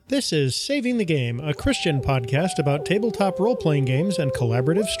This is Saving the Game, a Christian podcast about tabletop role-playing games and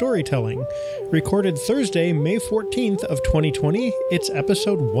collaborative storytelling. Recorded Thursday, May 14th of 2020, it's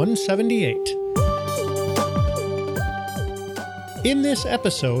episode 178. In this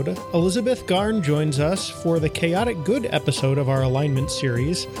episode, Elizabeth Garn joins us for the Chaotic Good episode of our Alignment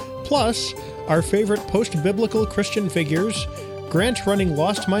series, plus our favorite post-biblical Christian figures, Grant running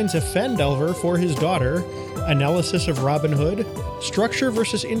Lost Mines of Phandelver for his daughter, analysis of Robin Hood, structure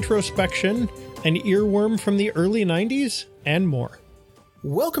versus introspection, an earworm from the early 90s, and more.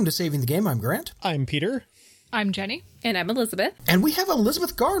 Welcome to Saving the Game. I'm Grant. I'm Peter. I'm Jenny. And I'm Elizabeth. And we have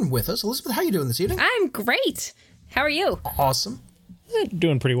Elizabeth Garn with us. Elizabeth, how are you doing this evening? I'm great. How are you? Awesome.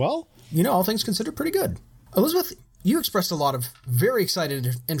 Doing pretty well. You know, all things considered, pretty good. Elizabeth, you expressed a lot of very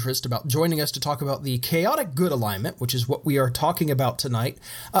excited interest about joining us to talk about the Chaotic Good alignment, which is what we are talking about tonight.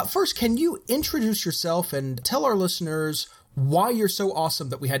 First, can you introduce yourself and tell our listeners why you're so awesome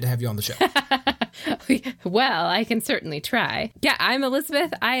that we had to have you on the show? Well, I can certainly try. Yeah, I'm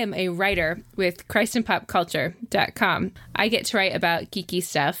Elizabeth. I am a writer with ChristandPopCulture.com. I get to write about geeky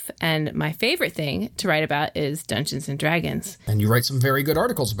stuff, and my favorite thing to write about is Dungeons & Dragons. And you write some very good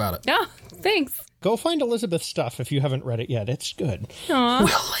articles about it. Oh, thanks. Go find Elizabeth's stuff if you haven't read it yet. It's good. Aww.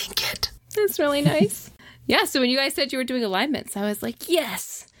 We'll link it. That's really nice. Yeah, so when you guys said you were doing alignments, I was like,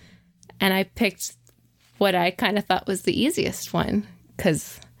 yes. And I picked what I kind of thought was the easiest one,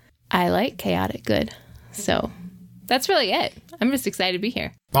 because I like Chaotic Good. So that's really it. I'm just excited to be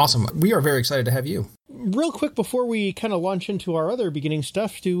here. Awesome. We are very excited to have you. Real quick before we kind of launch into our other beginning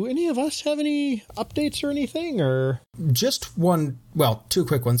stuff, do any of us have any updates or anything, or? Just one, well, two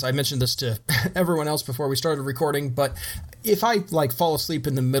quick ones. I mentioned this to everyone else before we started recording, but if I, fall asleep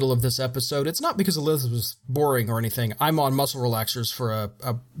in the middle of this episode, it's not because Elizabeth was boring or anything. I'm on muscle relaxers for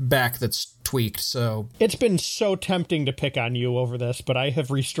a back that's tweaked, so... It's been so tempting to pick on you over this, but I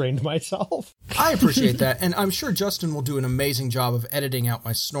have restrained myself. I appreciate that, and I'm sure Justin will do an amazing job of editing out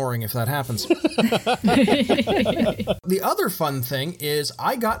my snoring if that happens. The other fun thing is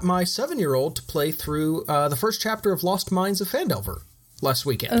I got my 7-year-old to play through the first chapter of Lost Mines of Phandelver last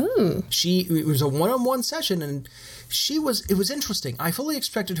weekend. Ooh. It was a one-on-one session, and it was interesting. I fully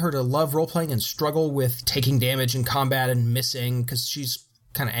expected her to love role-playing and struggle with taking damage in combat and missing, because she's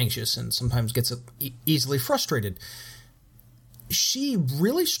kind of anxious and sometimes gets easily frustrated. She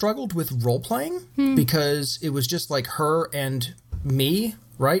really struggled with role-playing because it was just like her and me,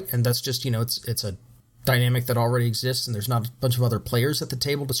 right? And that's just, it's a dynamic that already exists, and there's not a bunch of other players at the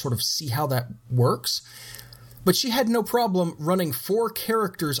table to sort of see how that works. But she had no problem running 4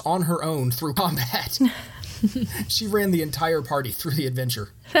 characters on her own through combat. She ran the entire party through the adventure.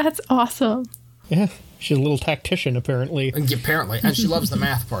 That's awesome. Yeah, she's a little tactician, apparently. Apparently, and she loves the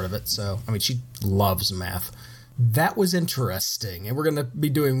math part of it, so, she loves math. That was interesting, and we're going to be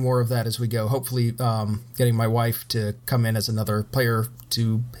doing more of that as we go, hopefully getting my wife to come in as another player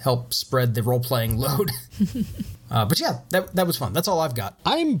to help spread the role-playing load. But yeah, that was fun. That's all I've got.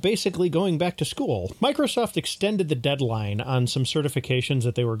 I'm basically going back to school. Microsoft extended the deadline on some certifications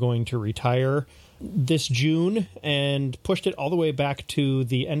that they were going to retire this June and pushed it all the way back to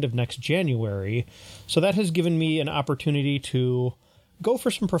the end of next January. So that has given me an opportunity to go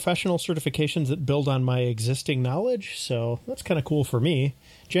for some professional certifications that build on my existing knowledge. So that's kind of cool for me.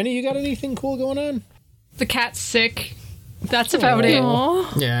 Jenny, you got anything cool going on? The cat's sick. That's about it.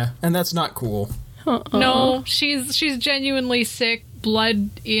 Yeah, and that's not cool. No, she's genuinely sick. Blood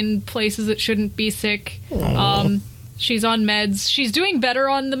in places it shouldn't be sick. She's on meds. She's doing better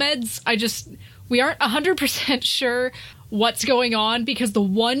on the meds. We aren't 100% sure what's going on, because the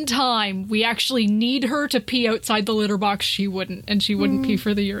one time we actually need her to pee outside the litter box, she wouldn't, and she wouldn't pee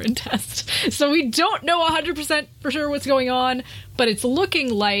for the urine test. So we don't know 100% for sure what's going on, but it's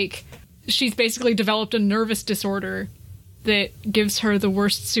looking like she's basically developed a nervous disorder that gives her the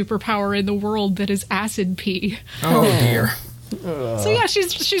worst superpower in the world, that is acid pee. Oh dear. So yeah,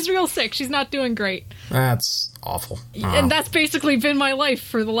 she's real sick. She's not doing great. That's awful. And that's basically been my life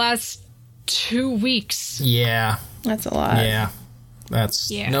for the last 2 weeks. Yeah. That's a lot. Yeah.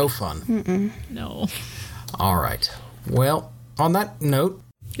 That's no fun. No. All right. Well, on that note.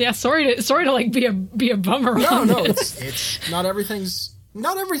 Yeah, sorry to be a bummer. No, it's not everything's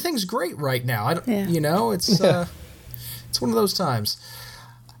great right now. It's one of those times.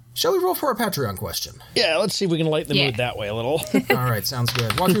 Shall we roll for our Patreon question? Yeah, let's see if we can lighten the mood that way a little. All right, sounds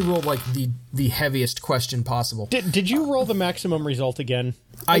good. Watch me roll the heaviest question possible. Did you roll the maximum result again?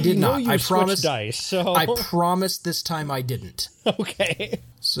 I did not. I promised dice. So I promised this time I didn't. Okay.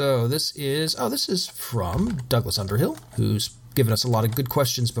 So this is from Douglas Underhill, who's given us a lot of good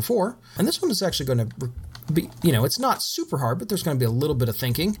questions before, and this one is actually going to it's not super hard, but there's going to be a little bit of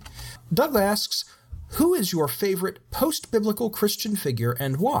thinking. Doug asks, who is your favorite post-biblical Christian figure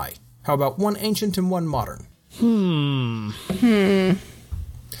and why? How about one ancient and one modern? I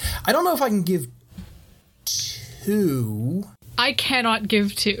don't know if I can give two. I cannot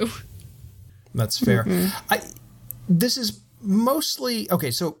give two. That's fair. This is mostly...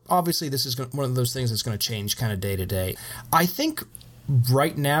 Okay, so obviously this is one of those things that's going to change kind of day to day. I think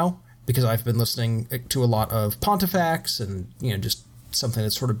right now, because I've been listening to a lot of Pontifex and, just something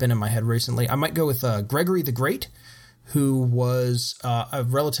that's sort of been in my head recently, I might go with Gregory the Great, who was a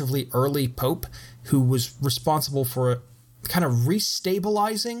relatively early pope who was responsible for kind of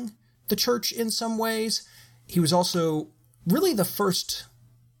restabilizing the church in some ways. He was also really the first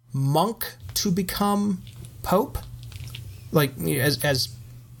monk to become pope, like as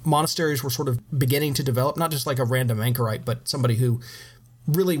monasteries were sort of beginning to develop, not just like a random anchorite, but somebody who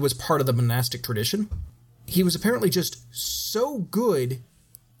really was part of the monastic tradition. He was apparently just so good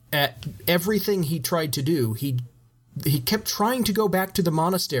at everything he tried to do. He kept trying to go back to the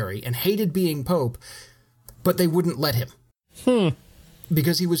monastery and hated being pope, but they wouldn't let him.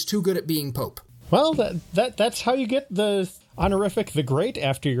 Because he was too good at being pope. Well, that's how you get the honorific the Great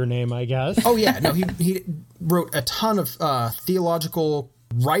after your name, I guess. Oh, yeah. No, he wrote a ton of theological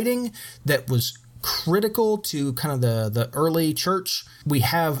writing that was critical to kind of the early church. We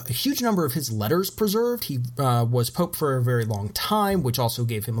have a huge number of his letters preserved. He was pope for a very long time, which also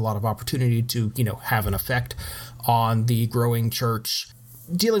gave him a lot of opportunity to, have an effect on the growing church,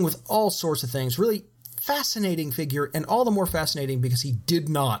 dealing with all sorts of things. Really fascinating figure, and all the more fascinating because he did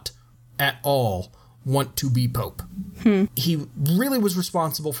not at all want to be pope. He really was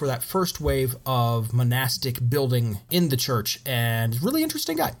responsible for that first wave of monastic building in the church, and really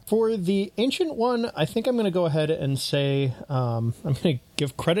interesting guy. For the ancient one, I think I'm going to go ahead and say I'm going to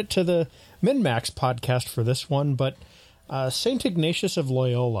give credit to the Min-Max podcast for this one, but St. Ignatius of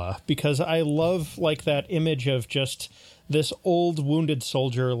Loyola, because I love that image of just this old wounded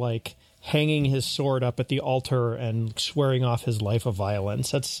soldier hanging his sword up at the altar and swearing off his life of violence.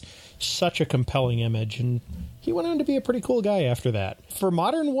 That's such a compelling image, and he went on to be a pretty cool guy after that. For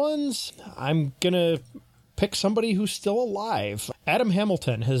modern ones, I'm going to pick somebody who's still alive. Adam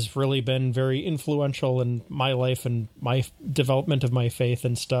Hamilton has really been very influential in my life and my development of my faith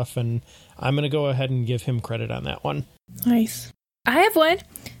and stuff, and I'm going to go ahead and give him credit on that one. Nice. I have one.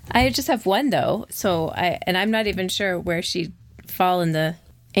 I just have one, though, I'm not even sure where she'd fall in the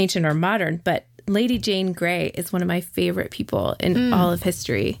ancient or modern, but Lady Jane Grey is one of my favorite people in all of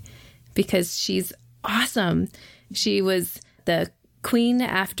history because she's awesome. She was the queen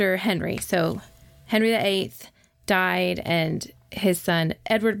after Henry. So Henry VIII died and his son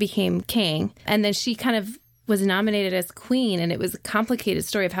Edward became king. And then she kind of was nominated as queen, and it was a complicated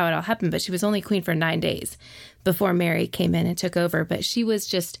story of how it all happened, but she was only queen for 9 days before Mary came in and took over. But she was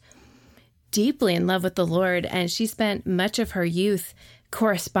just deeply in love with the Lord, and she spent much of her youth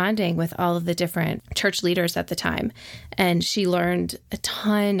corresponding with all of the different church leaders at the time. And she learned a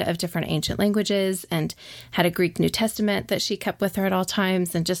ton of different ancient languages and had a Greek New Testament that she kept with her at all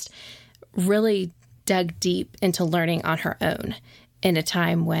times, and just really dug deep into learning on her own in a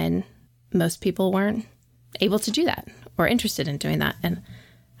time when most people weren't able to do that or interested in doing that. And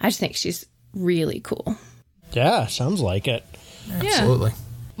I just think she's really cool. Yeah, sounds like it. Absolutely. Yeah.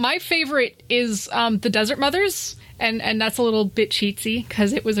 My favorite is the Desert Mothers. And that's a little bit cheatsy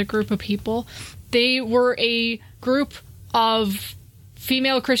because it was a group of people. They were a group of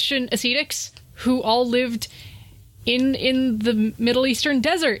female Christian ascetics who all lived in the Middle Eastern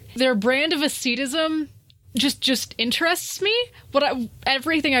desert. Their brand of asceticism just interests me.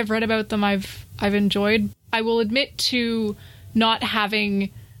 Everything I've read about them, I've enjoyed. I will admit to not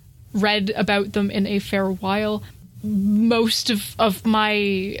having read about them in a fair while. Most of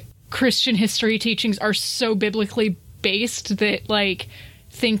my Christian history teachings are so biblically based that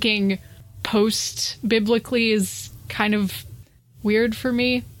thinking post-biblically is kind of weird for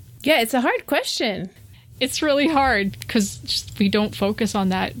me. Yeah, it's a hard question. It's really hard because we don't focus on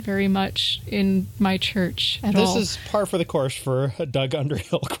that very much in my church at all. This is par for the course for a Doug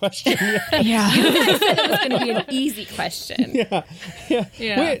Underhill question. Yeah. You guys said it was going to be an easy question.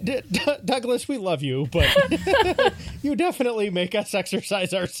 Yeah. Douglas, we love you, but you definitely make us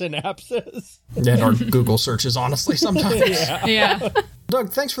exercise our synapses. And our Google searches, honestly, sometimes. Yeah.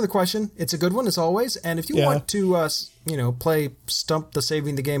 Doug, thanks for the question. It's a good one, as always. And if you want to, play Stump the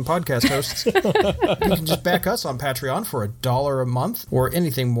Saving the Game podcast hosts, you can just back us on Patreon for $1 a month or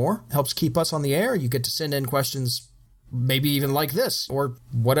anything more. Helps keep us on the air. You get to send in questions maybe even like this, or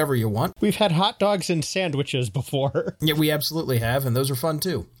whatever you want. We've had hot dogs and sandwiches before. Yeah, we absolutely have, and those are fun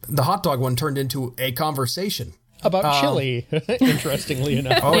too. The hot dog one turned into a conversation. About chili, interestingly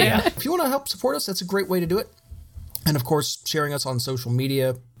enough. Oh, yeah. If you want to help support us, that's a great way to do it. And, of course, sharing us on social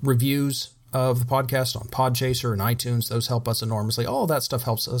media, reviews of the podcast on Podchaser and iTunes, those help us enormously. All of that stuff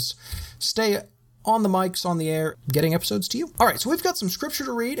helps us stay on the mics, on the air, getting episodes to you. All right, so we've got some scripture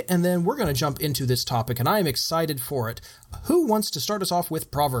to read, and then we're going to jump into this topic, and I am excited for it. Who wants to start us off with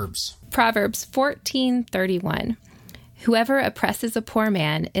Proverbs? Proverbs 14:31. Whoever oppresses a poor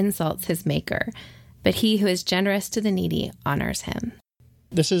man insults his maker, but he who is generous to the needy honors him.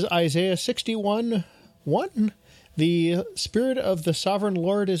 This is Isaiah 61:1. The Spirit of the Sovereign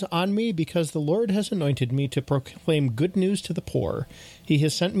Lord is on me, because the Lord has anointed me to proclaim good news to the poor. He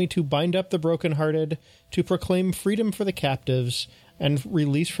has sent me to bind up the brokenhearted, to proclaim freedom for the captives, and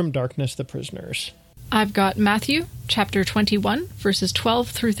release from darkness the prisoners. I've got Matthew chapter 21, verses 12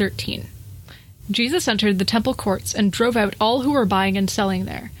 through 13. Jesus entered the temple courts and drove out all who were buying and selling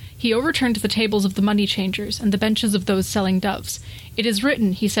there. He overturned the tables of the money changers and the benches of those selling doves. It is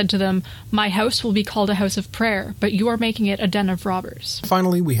written, he said to them, "My house will be called a house of prayer, but you are making it a den of robbers."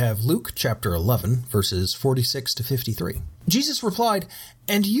 Finally, we have Luke chapter 11, verses 46 to 53. Jesus replied,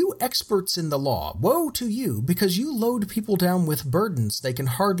 "And you experts in the law, woe to you, because you load people down with burdens they can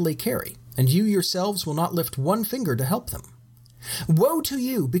hardly carry, and you yourselves will not lift one finger to help them. Woe to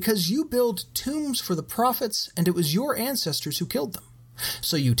you, because you build tombs for the prophets, and it was your ancestors who killed them.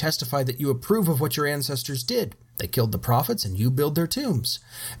 So you testify that you approve of what your ancestors did. They killed the prophets, and you build their tombs.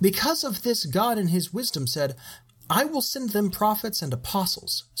 Because of this, God in his wisdom said, I will send them prophets and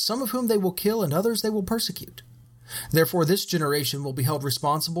apostles, some of whom they will kill and others they will persecute. Therefore this generation will be held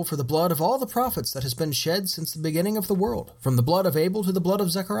responsible for the blood of all the prophets that has been shed since the beginning of the world, from the blood of Abel to the blood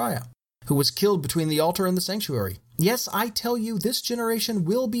of Zechariah, who was killed between the altar and the sanctuary. Yes, I tell you, this generation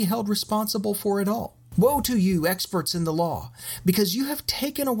will be held responsible for it all. Woe to you, experts in the law, because you have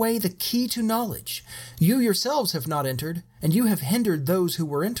taken away the key to knowledge. You yourselves have not entered, and you have hindered those who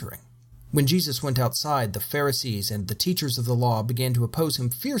were entering." When Jesus went outside, the Pharisees and the teachers of the law began to oppose him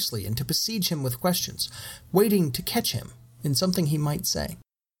fiercely and to besiege him with questions, waiting to catch him in something he might say.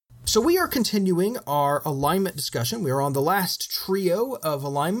 So we are continuing our alignment discussion. We are on the last trio of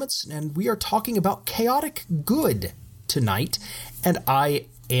alignments, and we are talking about chaotic good tonight, and I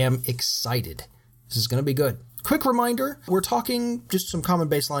am excited. This is going to be good. Quick reminder, we're talking just some common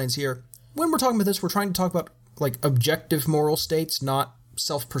baselines here. When we're talking about this, we're trying to talk about like objective moral states, not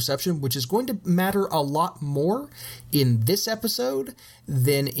self-perception, which is going to matter a lot more in this episode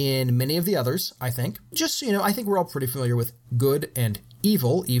than in many of the others, I think. Just so you know, I think we're all pretty familiar with good and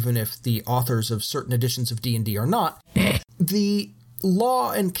evil, even if the authors of certain editions of D&D are not. The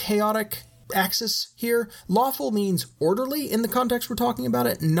law and chaotic axis here, lawful means orderly in the context we're talking about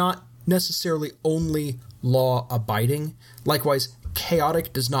it, not necessarily only law-abiding. Likewise,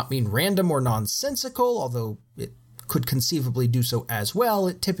 chaotic does not mean random or nonsensical, although it could conceivably do so as well.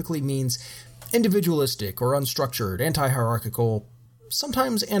 It typically means individualistic or unstructured, anti-hierarchical,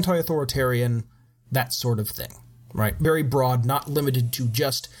 sometimes anti-authoritarian, that sort of thing, right? Very broad, not limited to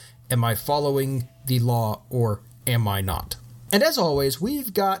just, am I following the law or am I not? And as always,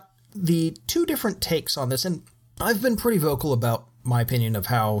 we've got the two different takes on this, and I've been pretty vocal about my opinion of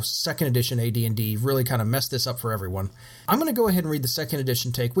how 2nd edition AD&D really kind of messed this up for everyone. I'm going to go ahead and read the 2nd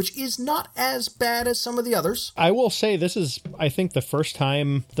edition take, which is not as bad as some of the others. I will say this is, I think, the first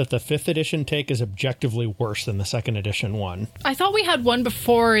time that the 5th edition take is objectively worse than the 2nd edition one. I thought we had one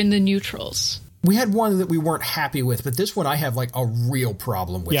before in the neutrals. We had one that we weren't happy with, but this one I have like a real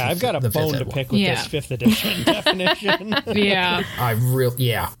problem with. Yeah, I've got a bone to pick with this 5th edition definition. Yeah.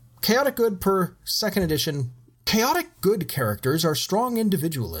 Chaotic good per 2nd edition. Chaotic good characters are strong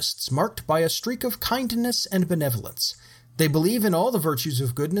individualists, marked by a streak of kindness and benevolence. They believe in all the virtues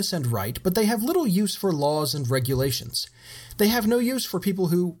of goodness and right, but they have little use for laws and regulations. They have no use for people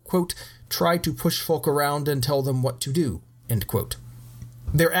who, quote, try to push folk around and tell them what to do, end quote.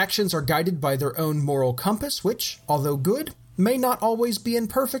 Their actions are guided by their own moral compass, which, although good, may not always be in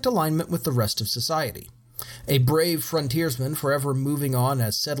perfect alignment with the rest of society. A brave frontiersman forever moving on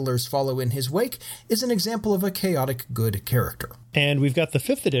as settlers follow in his wake is an example of a chaotic good character. And we've got the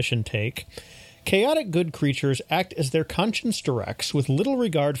 5th edition take. Chaotic good creatures act as their conscience directs, with little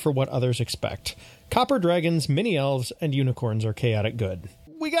regard for what others expect. Copper dragons, mini-elves, and unicorns are chaotic good.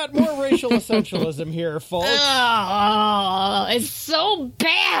 We got more racial essentialism here, folks. Oh, it's so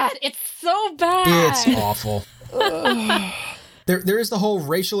bad. It's so bad. It's awful. There is the whole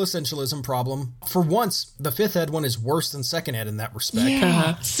racial essentialism problem. For once, the 5th ed one is worse than 2nd ed in that respect.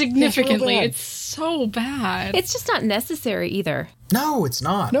 Yeah. Significantly. bad. It's so bad. It's just not necessary either. No, it's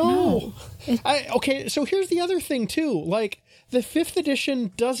not. No. Okay, so here's the other thing, too. Like, the 5th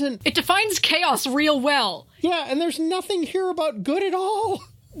edition doesn't... It defines chaos real well. Yeah, and there's nothing here about good at all.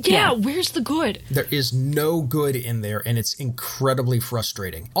 Yeah, where's the good? There is no good in there, and it's incredibly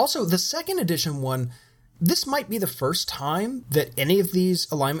frustrating. Also, the 2nd edition one, this might be the first time that any of these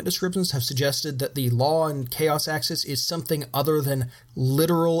alignment descriptions have suggested that the law and chaos axis is something other than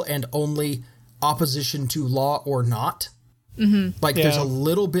literal and only opposition to law or not. Like, there's a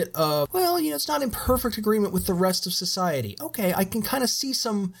little bit of, well, it's not in perfect agreement with the rest of society. Okay, I can kind of see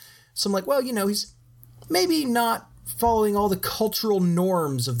some like, well, he's maybe not following all the cultural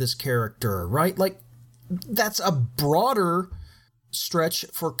norms of this character, right? Like, that's a broader stretch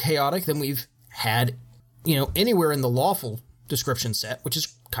for chaotic than we've had, anywhere in the lawful description set, which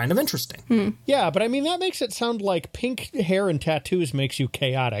is kind of interesting. Yeah, but I mean, that makes it sound like pink hair and tattoos makes you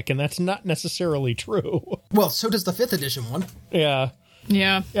chaotic, and that's not necessarily true. Well, so does the 5th edition one. Yeah.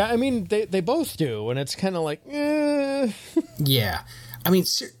 Yeah. Yeah, I mean, they both do, and it's kind of like, Yeah. I mean,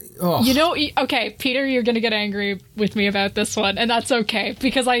 Okay, Peter, you're going to get angry with me about this one, and that's okay,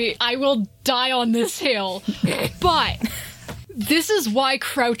 because I will die on this hill. But this is why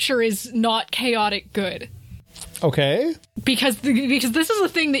Croucher is not chaotic good. Okay. Because this is a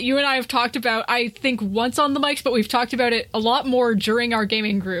thing that you and I have talked about, I think, once on the mics, but we've talked about it a lot more during our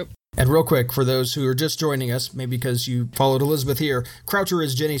gaming group. And real quick, for those who are just joining us, maybe because you followed Elizabeth here, Croucher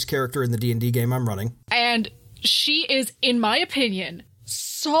is Jenny's character in the D&D game I'm running. And she is, in my opinion,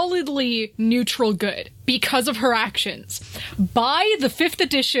 solidly neutral good because of her actions. By the 5th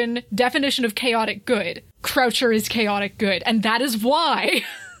edition definition of chaotic good, Croucher is chaotic good. And that is why,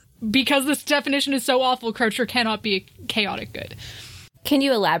 because this definition is so awful, Croucher cannot be chaotic good. Can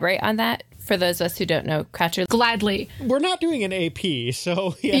you elaborate on that for those of us who don't know Croucher? Gladly. We're not doing an AP,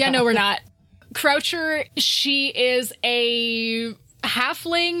 so yeah. Yeah, no, we're not. Croucher, she is a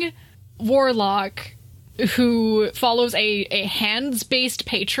halfling warlock who follows a hands-based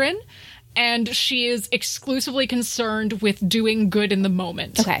patron, and she is exclusively concerned with doing good in the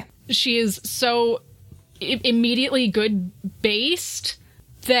moment. Okay. She is so immediately good-based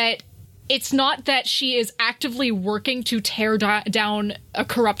that it's not that she is actively working to tear down a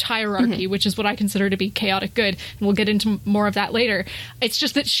corrupt hierarchy, which is what I consider to be chaotic good, and we'll get into more of that later. It's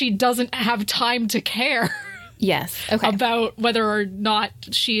just that she doesn't have time to care. Yes. Okay. About whether or not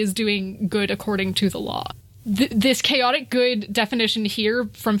she is doing good according to the law. This chaotic good definition here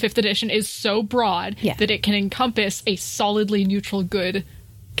from 5th edition is so broad that it can encompass a solidly neutral good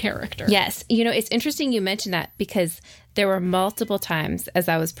character. Yes. It's interesting you mentioned that because there were multiple times as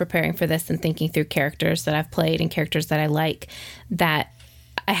I was preparing for this and thinking through characters that I've played and characters that I like that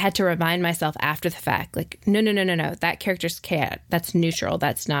I had to remind myself after the fact, like, no. That character's chaotic. That's neutral.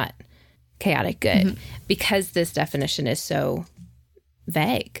 That's not chaotic good because this definition is so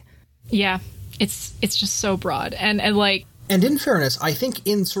vague. Yeah, it's just so broad and like. And in fairness, I think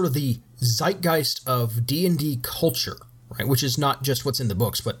in sort of the zeitgeist of D&D culture, right, which is not just what's in the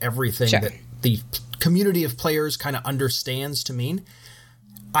books, but everything that the community of players kind of understands to mean,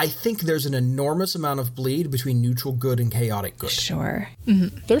 I think there's an enormous amount of bleed between neutral good and chaotic good. Sure.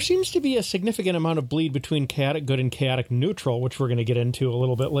 There seems to be a significant amount of bleed between chaotic good and chaotic neutral, which we're going to get into a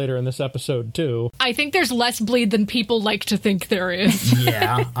little bit later in this episode, too. I think there's less bleed than people like to think there is.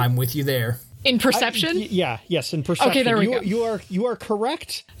 Yeah, I'm with you there. In perception? Yes, in perception. Okay, there we go. You are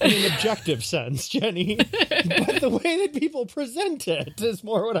correct in an objective sense, Jenny. But the way that people present it is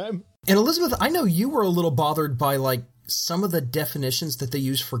more what I'm... And Elizabeth, I know you were a little bothered by, like, some of the definitions that they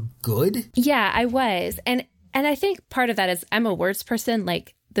use for good. Yeah, I was. And I think part of that is I'm a words person.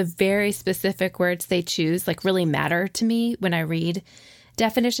 Like, the very specific words they choose, like, really matter to me when I read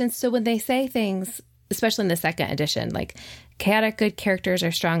definitions. So when they say things, especially in the 2nd edition, like, chaotic good characters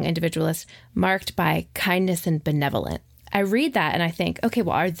are strong individualists marked by kindness and benevolent. I read that and I think, okay,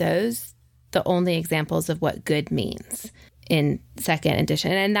 well, are those the only examples of what good means in 2nd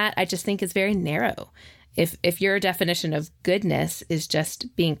edition? And that I just think is very narrow. If your definition of goodness is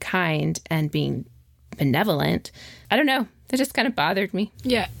just being kind and being benevolent, I don't know. That just kind of bothered me.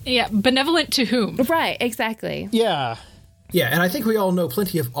 Yeah. Benevolent to whom? Right, exactly. Yeah. Yeah, and I think we all know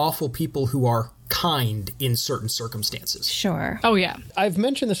plenty of awful people who are kind in certain circumstances. Sure. Oh, yeah. I've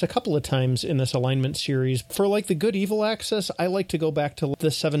mentioned this a couple of times in this alignment series. For, like, the good-evil axis, I like to go back to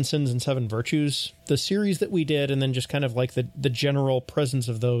the 7 Sins and 7 Virtues, the series that we did, and then just kind of like the general presence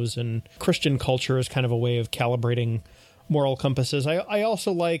of those in Christian culture as kind of a way of calibrating moral compasses. I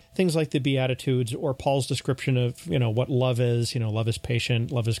also like things like the Beatitudes or Paul's description of, what love is. Love is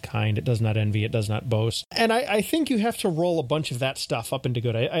patient, love is kind, it does not envy, it does not boast. And I think you have to roll a bunch of that stuff up into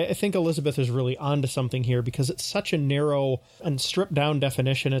good. I think Elizabeth is really onto something here because it's such a narrow and stripped down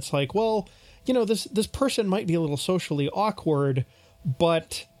definition. It's like, well, this person might be a little socially awkward,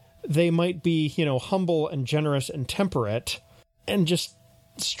 but they might be, humble and generous and temperate and just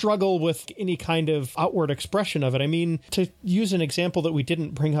struggle with any kind of outward expression of it. I mean, to use an example that we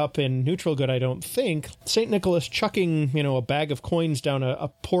didn't bring up in Neutral Good, I don't think, St. Nicholas chucking, a bag of coins down a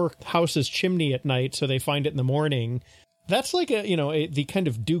poor house's chimney at night so they find it in the morning. That's like the kind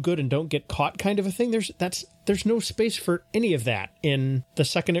of do good and don't get caught kind of a thing. There's no space for any of that in the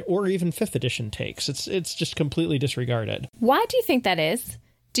 2nd or even 5th edition takes. It's just completely disregarded. Why do you think that is?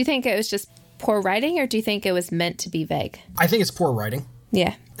 Do you think it was just poor writing, or do you think it was meant to be vague? I think it's poor writing.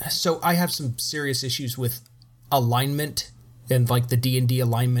 Yeah. So I have some serious issues with alignment and like the D&D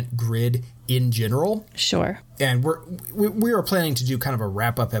alignment grid in general. Sure. And we are planning to do kind of a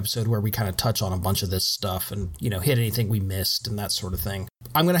wrap-up episode where we kind of touch on a bunch of this stuff and, hit anything we missed and that sort of thing.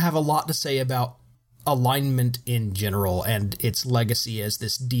 I'm going to have a lot to say about alignment in general and its legacy as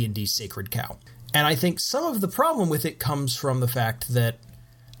this D&D sacred cow. And I think some of the problem with it comes from the fact that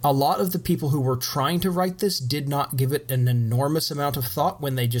a lot of the people who were trying to write this did not give it an enormous amount of thought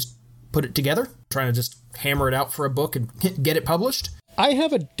when they just put it together, trying to just hammer it out for a book and get it published. I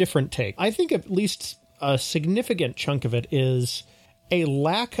have a different take. I think at least a significant chunk of it is a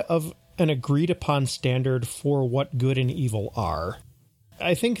lack of an agreed upon standard for what good and evil are.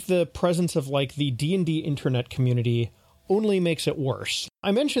 I think the presence of like the D&D internet community only makes it worse.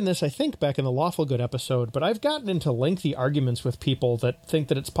 I mentioned this, I think, back in the Lawful Good episode, but I've gotten into lengthy arguments with people that think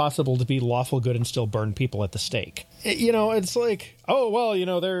that it's possible to be lawful good and still burn people at the stake. It's like, oh,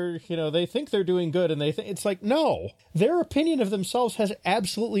 well, they think they're doing good, and it's like, no, their opinion of themselves has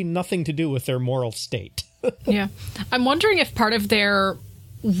absolutely nothing to do with their moral state. Yeah. I'm wondering if part of their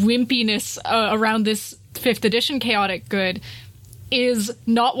wimpiness around this 5th edition chaotic good is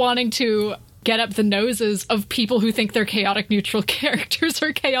not wanting to get up the noses of people who think their chaotic neutral characters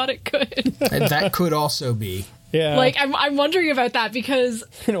are chaotic good. And that could also be. Yeah. Like, I'm wondering about that because...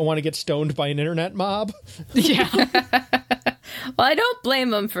 You don't want to get stoned by an internet mob? Yeah. Well, I don't blame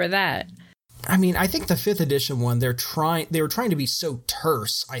them for that. I mean, I think the 5th edition one, they were trying to be so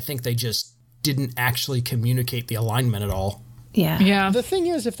terse, I think they just didn't actually communicate the alignment at all. Yeah. Yeah. The thing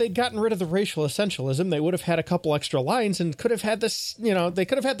is, if they'd gotten rid of the racial essentialism, they would have had a couple extra lines and could have had this, they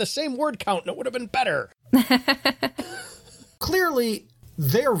could have had the same word count and it would have been better. Clearly,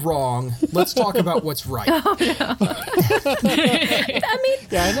 they're wrong. Let's talk about what's right. Oh, no. I mean...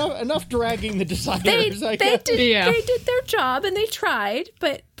 Yeah, enough dragging the deciders, They Yeah. did their job and they tried,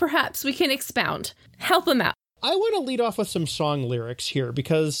 but perhaps we can expound. Help them out. I want to lead off with some song lyrics here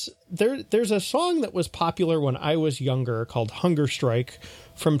because there's a song that was popular when I was younger called Hunger Strike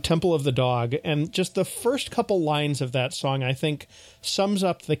from Temple of the Dog, and just the first couple lines of that song, I think, sums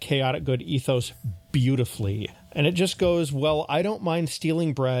up the chaotic good ethos beautifully. And it just goes, well, I don't mind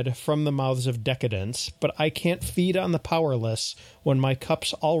stealing bread from the mouths of decadence, but I can't feed on the powerless when my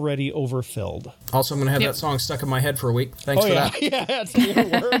cup's already overfilled. Also, I'm going to have that song stuck in my head for a week. Thanks for yeah. that. Yeah, that's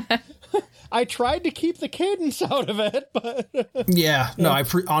the word. I tried to keep the cadence out of it, but... Yeah, no,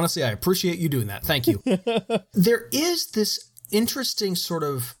 honestly, I appreciate you doing that. Thank you. There is this interesting sort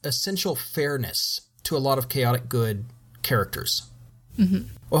of essential fairness to a lot of chaotic good characters. Mm-hmm.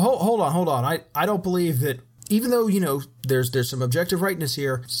 Well, hold on. I don't believe that, even though, there's some objective rightness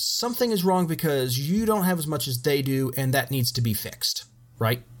here, something is wrong because you don't have as much as they do, and that needs to be fixed,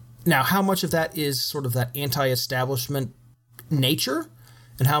 right? Now, how much of that is sort of that anti-establishment nature?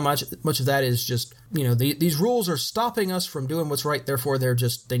 And how much of that is just, these rules are stopping us from doing what's right, therefore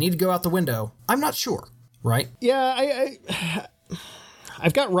they need to go out the window. I'm not sure, right? Yeah,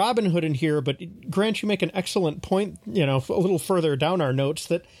 I've got Robin Hood in here, but Grant, you make an excellent point, a little further down our notes,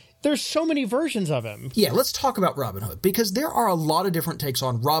 that there's so many versions of him. Yeah, let's talk about Robin Hood, because there are a lot of different takes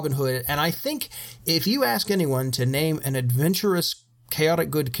on Robin Hood, and I think if you ask anyone to name an adventurous, chaotic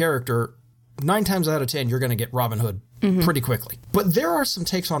good character, 9 times out of 10, you're going to get Robin Hood pretty quickly. But there are some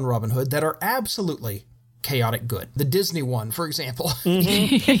takes on Robin Hood that are absolutely chaotic good. The Disney one, for example,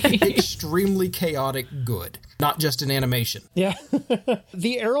 extremely chaotic good, not just an animation. Yeah.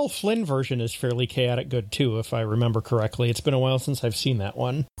 The Errol Flynn version is fairly chaotic good, too, if I remember correctly. It's been a while since I've seen that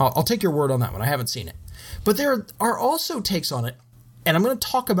one. I'll take your word on that one. I haven't seen it. But there are also takes on it, and I'm going to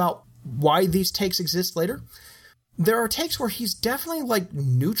talk about why these takes exist later. There are takes where he's definitely like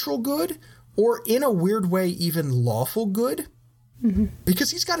neutral good, or in a weird way, even lawful good,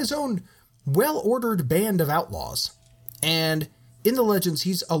 because he's got his own well-ordered band of outlaws. And in the legends,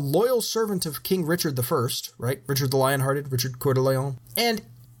 he's a loyal servant of King Richard I, right? Richard the Lionhearted, Richard Coeur de Lion. And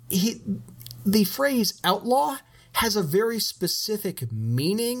the phrase outlaw has a very specific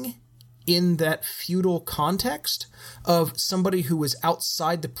meaning in that feudal context of somebody who is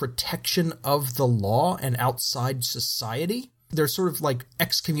outside the protection of the law and outside society. They're sort of like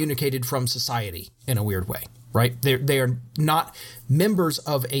excommunicated from society in a weird way, right? They are not members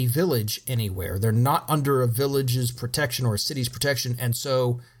of a village anywhere. They're not under a village's protection or a city's protection, and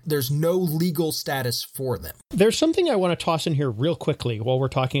so there's no legal status for them. There's something I want to toss in here real quickly while we're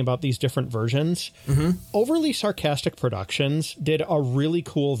talking about these different versions. Overly Sarcastic Productions did a really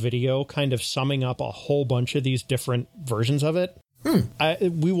cool video kind of summing up a whole bunch of these different versions of it.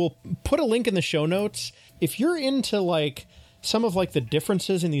 We will put a link in the show notes. If you're into like some of like the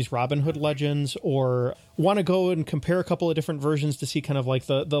differences in these Robin Hood legends, or want to go and compare a couple of different versions to see kind of like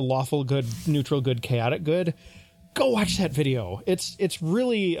the lawful good, neutral good, chaotic good, go watch that video. It's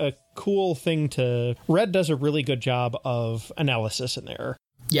really a cool thing to... Red does a really good job of analysis in there.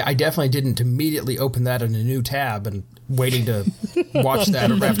 Yeah, I definitely didn't immediately open that in a new tab and waiting to watch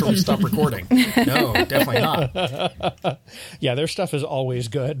that after we stop recording. No, definitely not. Yeah, their stuff is always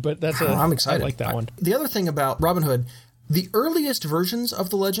good, but I'm excited. I like that one. The other thing about Robin Hood, the earliest versions of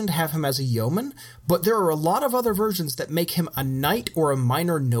the legend have him as a yeoman, but there are a lot of other versions that make him a knight or a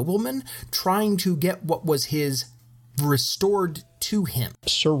minor nobleman trying to get what was his restored to him.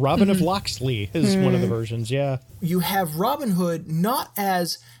 Sir Robin of Locksley is one of the versions, yeah. You have Robin Hood not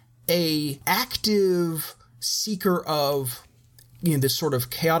as a active seeker of, you know, this sort of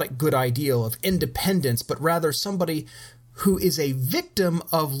chaotic good ideal of independence, but rather somebody who is a victim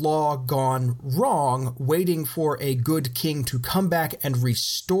of law gone wrong, waiting for a good king to come back and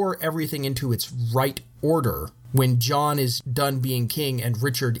restore everything into its right order when John is done being king and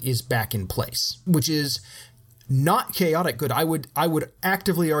Richard is back in place, which is not chaotic good. I would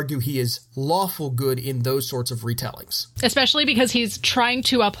actively argue he is lawful good in those sorts of retellings. Especially because he's trying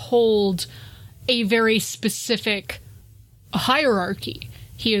to uphold a very specific hierarchy.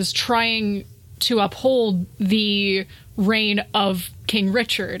 He is trying to uphold the reign of King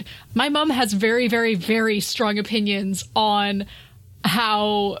Richard. My mom has very, very, very strong opinions on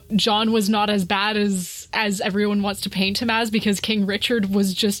how John was not as bad as everyone wants to paint him as, because King Richard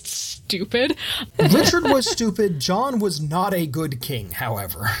was just stupid. Richard was stupid. John was not a good king,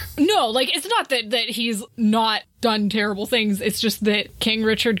 however. No, like, it's not that he's not done terrible things. It's just that King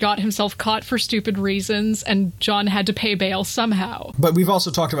Richard got himself caught for stupid reasons, and John had to pay bail somehow. But we've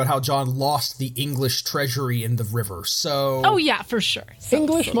also talked about how John lost the English treasury in the river, so... Oh, yeah, for sure.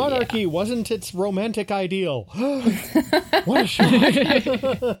 English monarchy wasn't its romantic ideal. What a shock.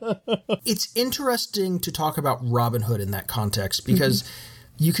 It's interesting to talk about Robin Hood in that context, because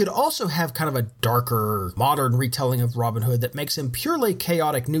you could also have kind of a darker, modern retelling of Robin Hood that makes him purely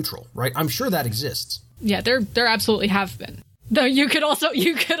chaotic neutral, right? I'm sure that exists. Yeah, there absolutely have been. Though you could also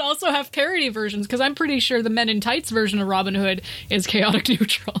have parody versions, because I'm pretty sure the Men in Tights version of Robin Hood is chaotic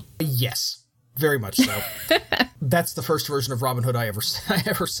neutral. Yes, very much so. That's the first version of Robin Hood I ever saw.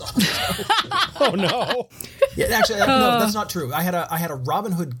 So. Oh no! Yeah, actually, no, that's not true. I had a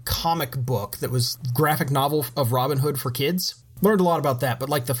Robin Hood comic book that was graphic novel of Robin Hood for kids. Learned a lot about that, but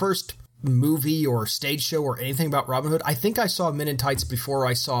like the first movie or stage show or anything about Robin Hood, I think I saw Men in Tights before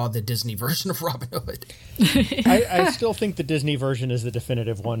I saw the Disney version of Robin Hood. I still think the Disney version is the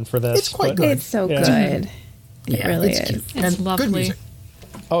definitive one for this. It's quite good. It's so good. It really is. Cute. It's and lovely. Good music.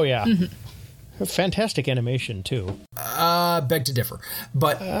 Oh yeah. Fantastic animation too. Beg to differ,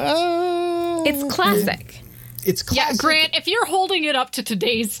 but It's classic. it's classic. Yeah, Grant, if you're holding it up to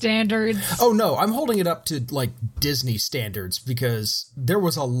today's standards... Oh no, I'm holding it up to like Disney standards, because there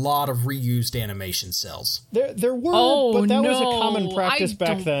was a lot of reused animation cells. There were, Oh, but that was no, a common practice I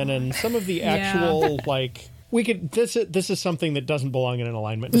back don't- then, and some of the actual like we could this is something that doesn't belong in an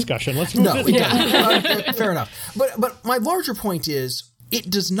alignment discussion. Let's move No, this. it doesn't. Fair enough. But my larger point is, it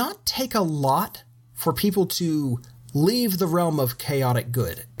does not take a lot for people to leave the realm of chaotic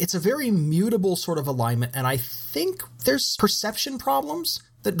good. It's a very mutable sort of alignment, and I think there's perception problems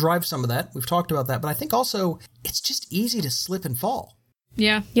that drive some of that. We've talked about that, but I think also it's just easy to slip and fall.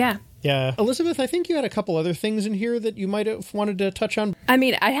 Yeah. Yeah. Yeah. Elizabeth, I think you had a couple other things in here that you might have wanted to touch on. I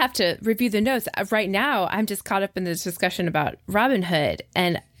mean, I have to review the notes. Right now, I'm just caught up in this discussion about Robin Hood,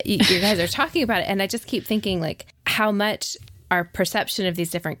 and you guys are talking about it, and I just keep thinking, like, how much our perception of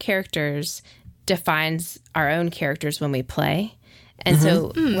these different characters defines our own characters when we play. And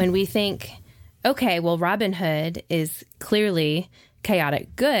so when we think, okay, well, Robin Hood is clearly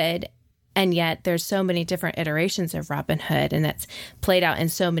chaotic good, and yet there's so many different iterations of Robin Hood, and that's played out in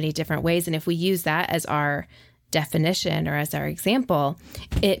so many different ways. And if we use that as our definition or as our example,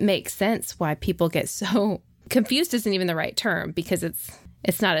 it makes sense why people get so confused isn't even the right term, because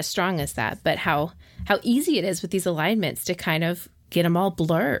it's not as strong as that, but how easy it is with these alignments to kind of get them all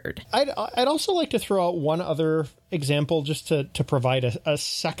blurred. I'd also like to throw out one other example just to provide a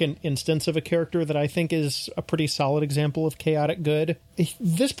second instance of a character that I think is a pretty solid example of chaotic good.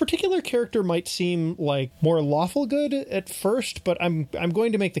 This particular character might seem like more lawful good at first, but I'm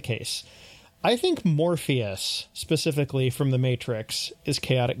going to make the case. I think Morpheus, specifically from The Matrix, is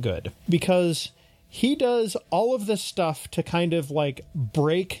chaotic good because he does all of this stuff to kind of like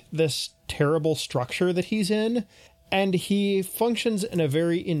break this terrible structure that he's in. And he functions in a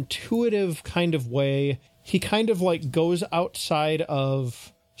very intuitive kind of way. He kind of like goes outside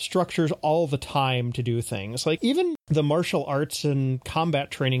of structures all the time to do things. Like even the martial arts and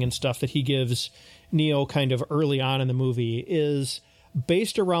combat training and stuff that he gives Neo kind of early on in the movie is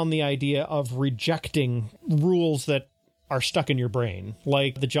based around the idea of rejecting rules that are stuck in your brain,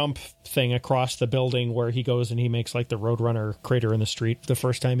 like the jump thing across the building where he goes and he makes like the Roadrunner crater in the street the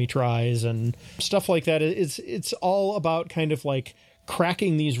first time he tries and stuff like that. It's all about kind of like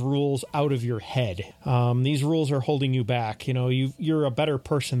cracking these rules out of your head. These rules are holding you back. You know, you're a better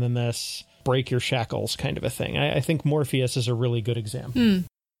person than this. Break your shackles kind of a thing. I think Morpheus is a really good example.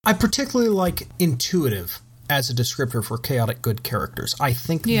 I particularly like intuitive as a descriptor for chaotic good characters. I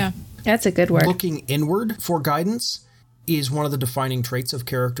think that's a good word. Looking inward for guidance is one of the defining traits of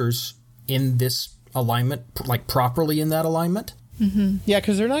characters in this alignment, like properly in that alignment. Mm-hmm. Yeah,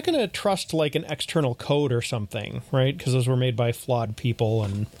 because they're not going to trust like an external code or something, right? Because those were made by flawed people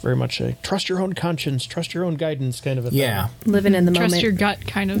and very much a trust your own conscience, trust your own guidance kind of a thing. Yeah. Living in the moment. Trust your gut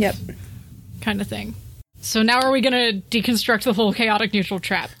kind of thing. So now are we going to deconstruct the whole chaotic neutral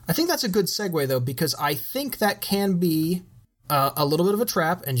trap? I think that's a good segue, though, because I think that can be a little bit of a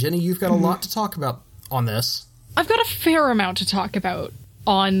trap. And Jenny, you've got a lot to talk about on this. I've got a fair amount to talk about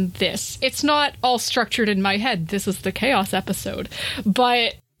on this. It's not all structured in my head. This is the chaos episode.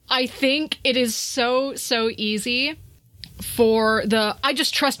 But I think it is so easy for I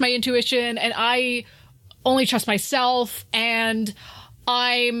just trust my intuition and I only trust myself and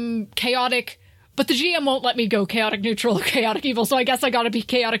I'm chaotic, but the GM won't let me go chaotic neutral or chaotic evil, so I guess I gotta be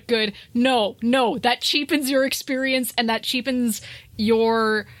chaotic good. No, that cheapens your experience and that cheapens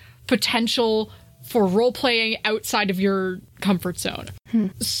your potential for role-playing outside of your comfort zone.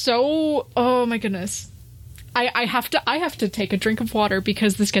 So, oh my goodness. I have to take a drink of water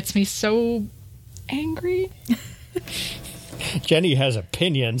because this gets me so angry. Jenny has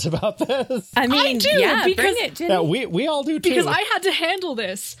opinions about this. I mean, I do, bring it, Jenny. Yeah, we all do too. Because I had to handle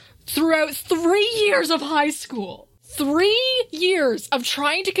this throughout 3 years of high school. 3 years of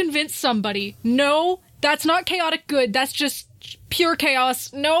trying to convince somebody, no, that's not chaotic good, that's just pure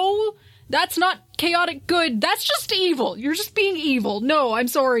chaos. No, that's not chaotic good. That's just evil. You're just being evil. No, I'm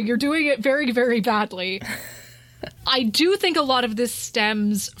sorry. You're doing it very, very badly. I do think a lot of this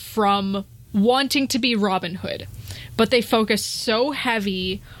stems from wanting to be Robin Hood, but they focus so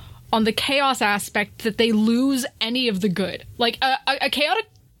heavy on the chaos aspect that they lose any of the good. Like, a chaotic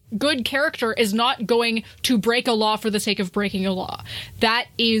good character is not going to break a law for the sake of breaking a law. That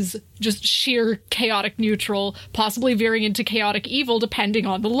is just sheer chaotic neutral, possibly veering into chaotic evil depending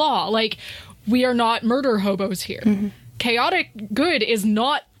on the law. Like, we are not murder hobos here. Mm-hmm. Chaotic good is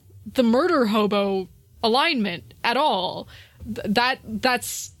not the murder hobo alignment at all.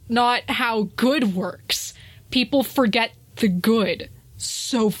 That's not how good works. People forget the good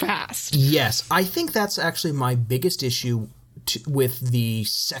so fast. Yes, I think that's actually my biggest issue with the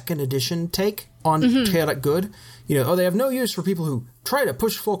second edition take on chaotic good. You know, they have no use for people who try to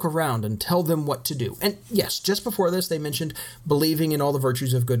push folk around and tell them what to do. And yes, just before this, they mentioned believing in all the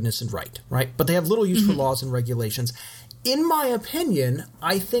virtues of goodness and right? But they have little use for laws and regulations. In my opinion,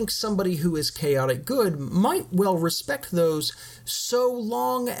 I think somebody who is chaotic good might well respect those so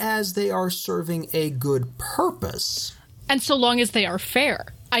long as they are serving a good purpose. And so long as they are fair.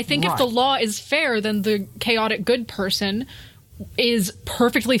 I think if the law is fair, then the chaotic good person is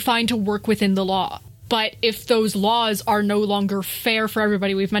perfectly fine to work within the law. But if those laws are no longer fair for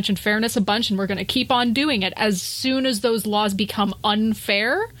everybody, we've mentioned fairness a bunch and we're going to keep on doing it. As soon as those laws become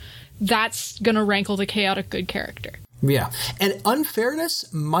unfair, that's going to rankle the chaotic good character. Yeah. And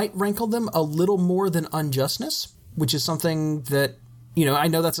unfairness might rankle them a little more than unjustness, which is something that, you know, I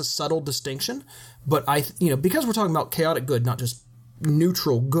know that's a subtle distinction, but because we're talking about chaotic good, not just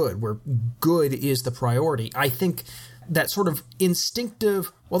neutral good, where good is the priority, I think that sort of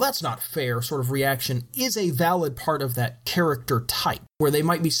instinctive, well, that's not fair sort of reaction is a valid part of that character type, where they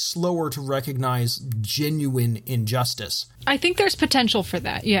might be slower to recognize genuine injustice. I think there's potential for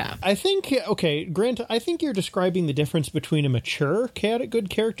that, yeah. I think, okay, Grant, I think you're describing the difference between a mature chaotic good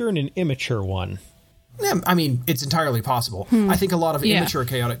character and an immature one. Yeah, I mean, it's entirely possible. I think a lot of immature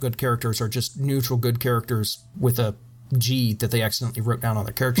chaotic good characters are just neutral good characters with a G that they accidentally wrote down on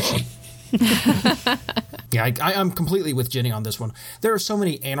their character sheet. Yeah, I'm completely with Jenny on this one. There are so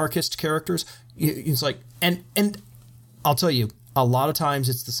many anarchist characters. It's like, and I'll tell you, a lot of times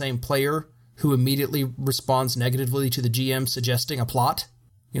it's the same player who immediately responds negatively to the GM suggesting a plot.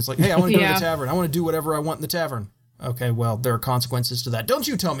 It's like, hey, I want to go to the tavern. I want to do whatever I want in the tavern. Okay, well, there are consequences to that. Don't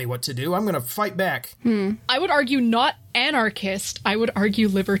you tell me what to do. I'm going to fight back. I would argue not anarchist. I would argue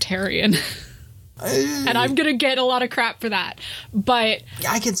libertarian. And I'm going to get a lot of crap for that. But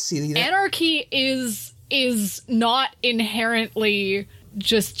I can see that. Anarchy is not inherently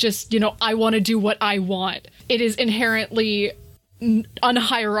just I want to do what I want. It is inherently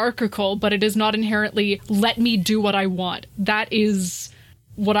unhierarchical, but it is not inherently let me do what I want. That is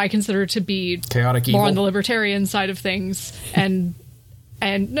what I consider to be chaotic evil. More on the libertarian side of things. And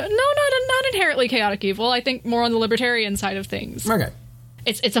no, not inherently chaotic evil. I think more on the libertarian side of things. Okay.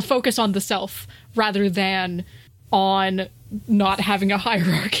 It's a focus on the self rather than on not having a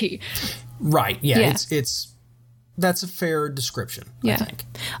hierarchy. Right. Yeah. It's that's a fair description, I think.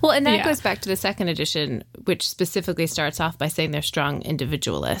 Well, and that goes back to the second edition, which specifically starts off by saying they're strong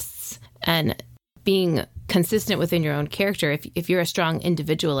individualists and being consistent within your own character. If you're a strong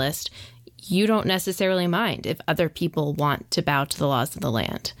individualist, you don't necessarily mind if other people want to bow to the laws of the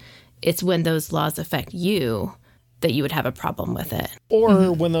land. It's when those laws affect you that you would have a problem with it.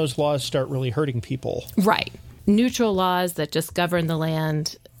 Or when those laws start really hurting people. Right. Neutral laws that just govern the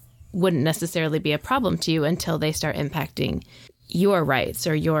land wouldn't necessarily be a problem to you until they start impacting your rights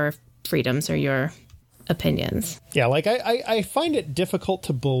or your freedoms or your opinions. Yeah, like I find it difficult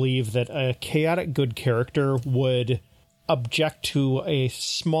to believe that a chaotic good character would object to a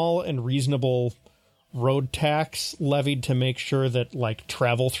small and reasonable road tax levied to make sure that like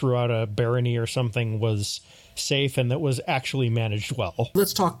travel throughout a barony or something was safe and that was actually managed well.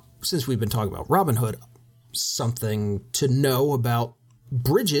 Let's talk, since we've been talking about Robin Hood, something to know about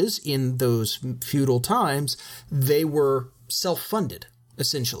bridges in those feudal times. They were self-funded,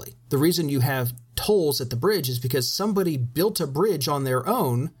 essentially. The reason you have tolls at the bridge is because somebody built a bridge on their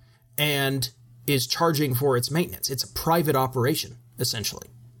own and is charging for its maintenance. It's a private operation, essentially.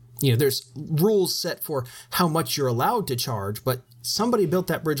 You know, there's rules set for how much you're allowed to charge, but somebody built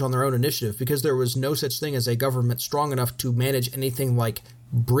that bridge on their own initiative because there was no such thing as a government strong enough to manage anything like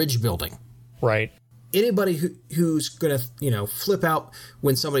bridge building. Right. Anybody who's going to, flip out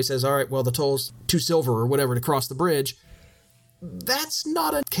when somebody says, all right, well, the toll's 2 silver or whatever to cross the bridge, that's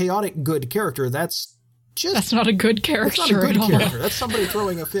not a chaotic good character. That's not a good character. That's not a good character. That's somebody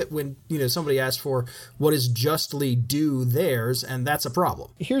throwing a fit when, somebody asks for what is justly due theirs, and that's a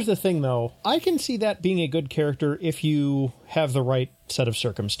problem. Here's the thing, though. I can see that being a good character if you have the right set of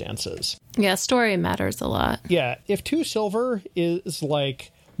circumstances. Yeah, story matters a lot. Yeah, if 2 silver is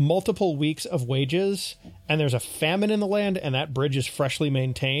like multiple weeks of wages and there's a famine in the land and that bridge is freshly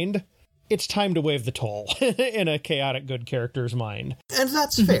maintained, it's time to waive the toll in a chaotic good character's mind. And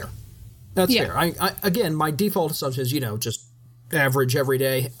that's fair. That's fair. I again, my default assumption is, just average every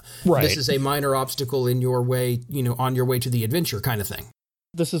day. Right. This is a minor obstacle in your way, on your way to the adventure kind of thing.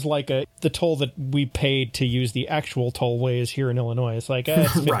 This is like the toll that we paid to use the actual tollways here in Illinois. It's like,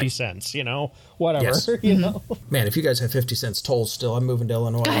 it's 50 cents, whatever, Yes. Man, if you guys have 50 cents tolls still, I'm moving to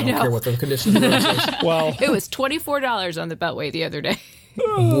Illinois. I don't care what the condition of the roads is. Well, it was $24 on the Beltway the other day.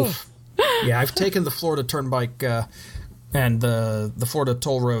 Yeah, I've taken the Florida Turnpike and the Florida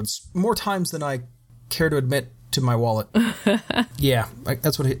toll roads more times than I care to admit to my wallet. Yeah,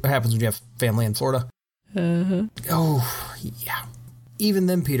 that's what happens when you have family in Florida. Uh-huh. Oh, yeah. Even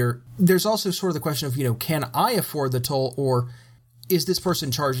then, Peter, there's also sort of the question of, can I afford the toll, or is this person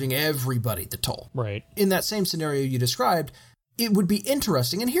charging everybody the toll? Right. In that same scenario you described, it would be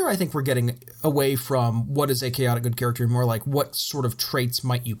interesting, and here I think we're getting away from what is a chaotic good character, more like what sort of traits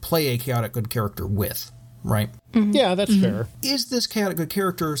might you play a chaotic good character with, right? Mm-hmm. Yeah, that's fair. Is this chaotic good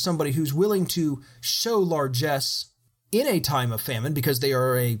character somebody who's willing to show largesse in a time of famine because they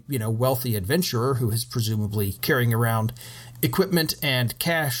are a, wealthy adventurer who is presumably carrying around equipment and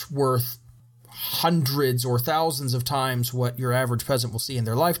cash worth hundreds or thousands of times what your average peasant will see in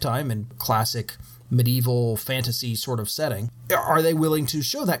their lifetime in classic medieval fantasy sort of setting? Are they willing to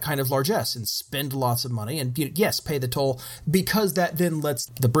show that kind of largesse and spend lots of money and, yes, pay the toll, because that then lets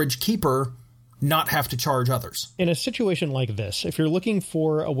the bridge keeper not have to charge others. In a situation like this, if you're looking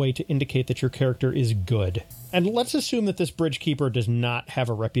for a way to indicate that your character is good, and let's assume that this bridge keeper does not have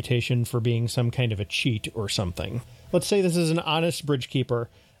a reputation for being some kind of a cheat or something. Let's say this is an honest bridge keeper.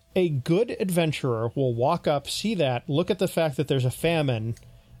 A good adventurer will walk up, see that, look at the fact that there's a famine,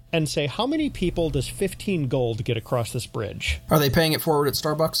 and say, how many people does 15 gold get across this bridge? Are they paying it forward at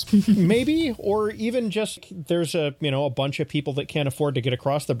Starbucks? Maybe, or even just there's a bunch of people that can't afford to get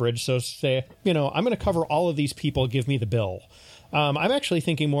across the bridge, so say, I'm going to cover all of these people, give me the bill. I'm actually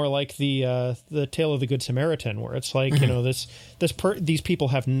thinking more like the Tale of the Good Samaritan, where it's like, these people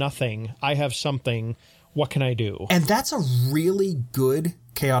have nothing, I have something, what can I do? And that's a really good,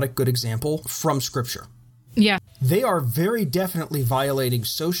 chaotic good example from Scripture. Yeah. They are very definitely violating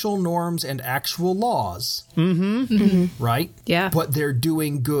social norms and actual laws. Right? Yeah. But they're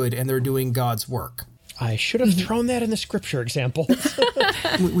doing good and they're doing God's work. I should have thrown that in the Scripture example.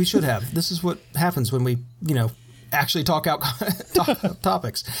 We should have. This is what happens when we, actually talk out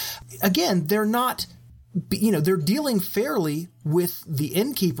topics. Again, they're not, they're dealing fairly with the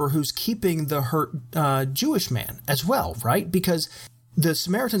innkeeper who's keeping the hurt Jewish man as well, right? Because the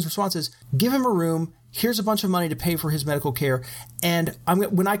Samaritan's response is, give him a room, here's a bunch of money to pay for his medical care, and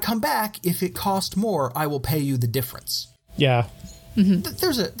when I come back, if it costs more, I will pay you the difference. Yeah.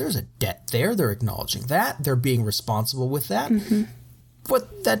 There's a debt there. They're acknowledging that. They're being responsible with that.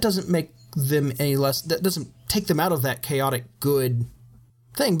 But that doesn't make them any less, that doesn't take them out of that chaotic good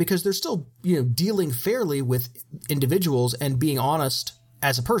thing, because they're still, dealing fairly with individuals and being honest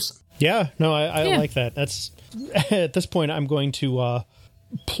as a person. Yeah, no, I like that. That's, at this point, I'm going to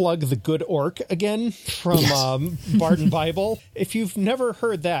plug The Good Orc again from Barden Bible. If you've never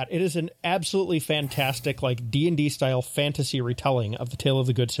heard that, it is an absolutely fantastic, D&D style fantasy retelling of the Tale of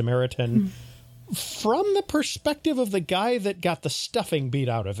the Good Samaritan from the perspective of the guy that got the stuffing beat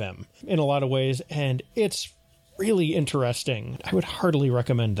out of him in a lot of ways, and it's really interesting. I would heartily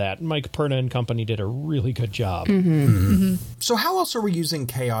recommend that. Mike Perna and company did a really good job. So how else are we using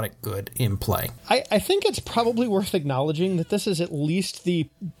chaotic good in play? I think it's probably worth acknowledging that this is at least the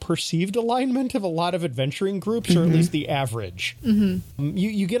perceived alignment of a lot of adventuring groups, or at least the average.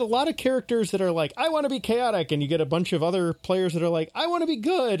 You get a lot of characters that are like, I want to be chaotic, and you get a bunch of other players that are like, I want to be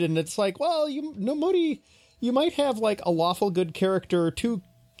good, and it's like, well, you might have a lawful good character, two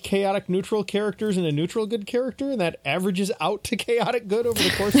chaotic neutral characters and a neutral good character, and that averages out to chaotic good over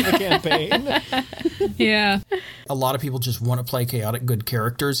the course of the campaign. Yeah. A lot of people just want to play chaotic good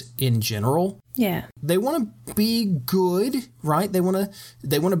characters in general. Yeah. They want to be good, right? They want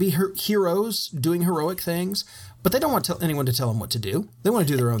to be heroes doing heroic things, but they don't want anyone to tell them what to do. They want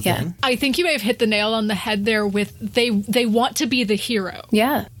to do their own thing. I think you may have hit the nail on the head there with they want to be the hero.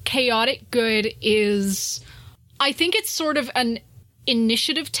 Yeah. Chaotic good is, I think it's sort of an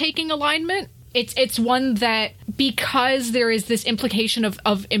initiative taking alignment. It's one that, because there is this implication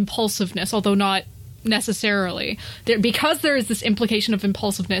of impulsiveness, although not necessarily, because there is this implication of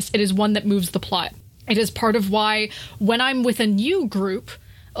impulsiveness, it is one that moves the plot. It is part of why when I'm with a new group,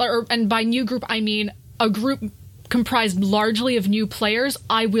 and by new group I mean a group comprised largely of new players,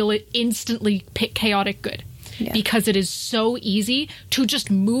 I will instantly pick chaotic good. Yeah. Because it is so easy to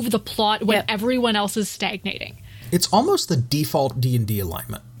just move the plot when everyone else is stagnating. It's almost the default D&D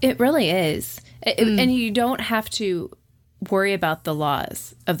alignment. It really is. And you don't have to worry about the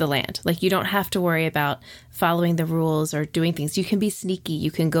laws of the land. You don't have to worry about following the rules or doing things. You can be sneaky.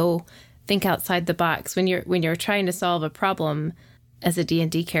 You can go think outside the box. When you're trying to solve a problem as a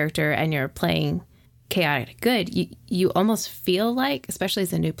D&D character and you're playing chaotic good, you almost feel like, especially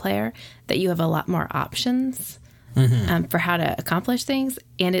as a new player, that you have a lot more options for how to accomplish things.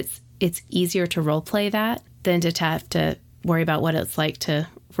 And it's easier to role play that than to have to worry about what it's like to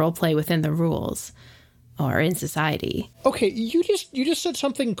role play within the rules or in society. Okay, you just said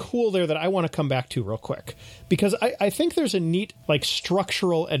something cool there that I want to come back to real quick, because I think there's a neat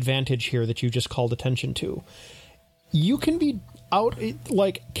structural advantage here that you just called attention to. You can be out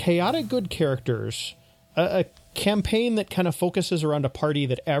chaotic good characters, a campaign that kind of focuses around a party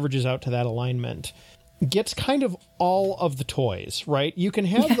that averages out to that alignment gets kind of all of the toys, right? You can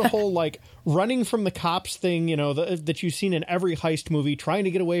have the whole running from the cops thing, that you've seen in every heist movie, trying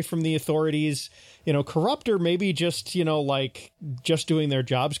to get away from the authorities, corrupt or maybe just, just doing their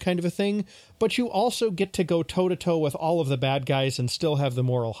jobs kind of a thing. But you also get to go toe to toe with all of the bad guys and still have the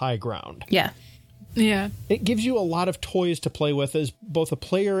moral high ground. Yeah. Yeah. It gives you a lot of toys to play with as both a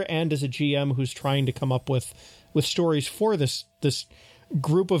player and as a GM who's trying to come up with stories for this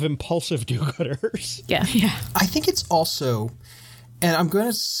group of impulsive do-gooders. Yeah. I think it's also, and I'm going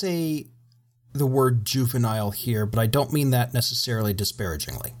to say the word juvenile here, but I don't mean that necessarily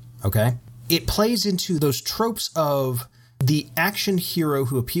disparagingly, okay? it plays into those tropes of the action hero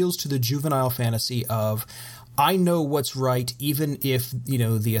who appeals to the juvenile fantasy of, I know what's right, even if,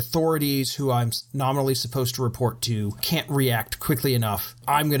 the authorities who I'm nominally supposed to report to can't react quickly enough.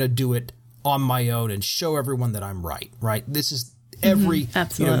 I'm going to do it on my own and show everyone that I'm right? This is every,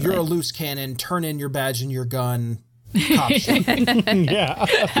 absolutely. You're a loose cannon, turn in your badge and your gun, cop shit. Yeah.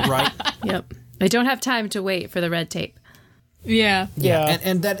 Right? Yep. I don't have time to wait for the red tape. Yeah. Yeah.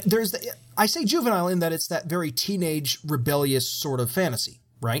 And that there's, I say juvenile in that it's that very teenage, rebellious sort of fantasy,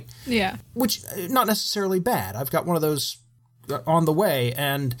 right? Yeah. Which, not necessarily bad. I've got one of those on the way,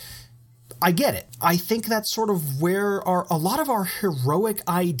 and I get it. I think that's sort of where a lot of our heroic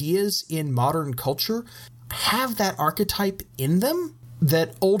ideas in modern culture have that archetype in them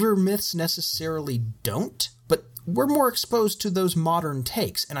that older myths necessarily don't, but we're more exposed to those modern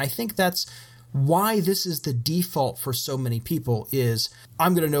takes. And I think that's why this is the default for so many people is,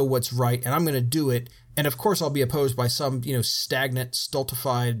 I'm going to know what's right and I'm going to do it. And of course I'll be opposed by some, stagnant,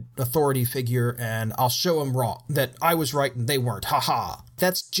 stultified authority figure, and I'll show them wrong, that I was right and they weren't. Ha ha.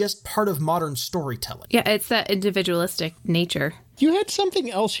 That's just part of modern storytelling. Yeah, it's that individualistic nature. You had something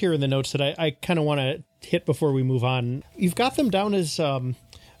else here in the notes that I kind of want to hit before we move on. You've got them down as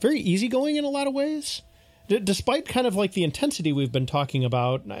very easygoing in a lot of ways. Despite kind of like the intensity we've been talking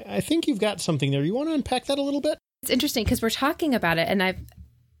about, I think you've got something there. You want to unpack that a little bit? It's interesting because we're talking about it, and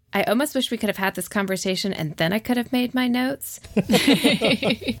I almost wish we could have had this conversation and then I could have made my notes.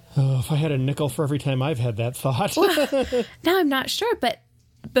 Oh, if I had a nickel for every time I've had that thought. Now I'm not sure, but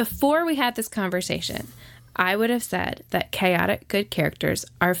before we had this conversation, I would have said that chaotic good characters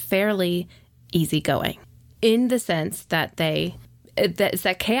are fairly easygoing in the sense that it's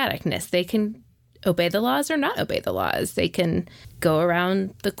that chaoticness. They can obey the laws or not obey the laws. They can go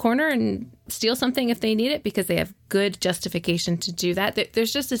around the corner and steal something if they need it because they have good justification to do that.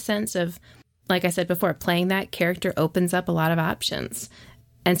 There's just a sense of, like I said before, playing that character opens up a lot of options.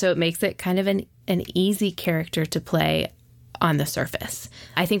 And so it makes it kind of an easy character to play on the surface.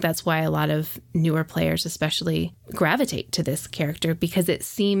 I think that's why a lot of newer players especially gravitate to this character, because it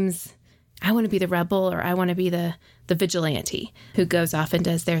seems, I want to be the rebel, or I want to be the vigilante who goes off and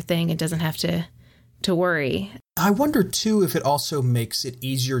does their thing and doesn't have to worry. I wonder, too, if it also makes it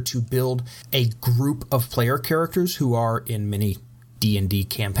easier to build a group of player characters who are in many D&D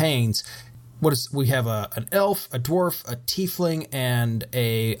campaigns. We have an elf, a dwarf, a tiefling, and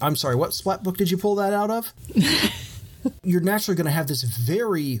I'm sorry, what splat book did you pull that out of? You're naturally going to have this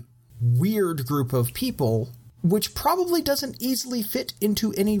very weird group of people, which probably doesn't easily fit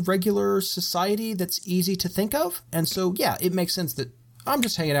into any regular society that's easy to think of. And so, yeah, it makes sense that I'm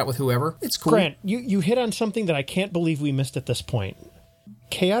just hanging out with whoever. It's cool. Grant, you hit on something that I can't believe we missed at this point.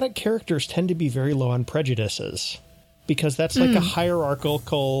 Chaotic characters tend to be very low on prejudices, because that's like a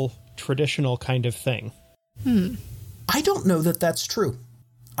hierarchical, traditional kind of thing. I don't know that that's true.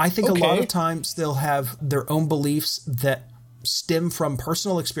 I think a lot of times they'll have their own beliefs that stem from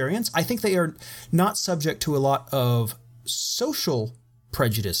personal experience. I think they are not subject to a lot of social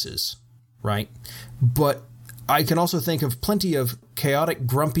prejudices, right? But I can also think of plenty of chaotic,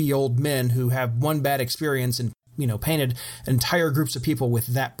 grumpy old men who have one bad experience and, painted entire groups of people with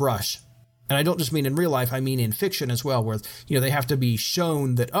that brush. And I don't just mean in real life, I mean in fiction as well, where, they have to be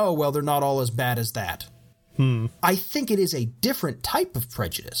shown that, oh, well, they're not all as bad as that. I think it is a different type of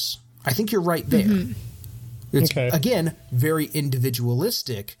prejudice. I think you're right there. It's, again, very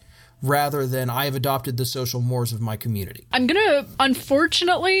individualistic rather than I have adopted the social mores of my community. I'm going to,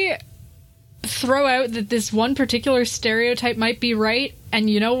 unfortunately, throw out that this one particular stereotype might be right, and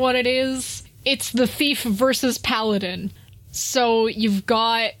you know what it is? It's the thief versus paladin. So you've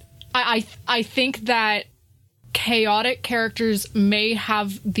got... I think that chaotic characters may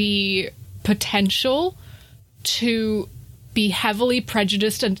have the potential to be heavily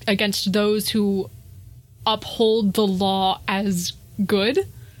prejudiced against those who uphold the law as good.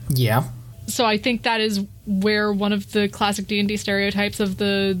 Yeah. So I think that is where one of the classic D&D stereotypes of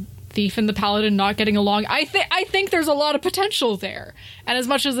the thief and the paladin not getting along, I think there's a lot of potential there. And as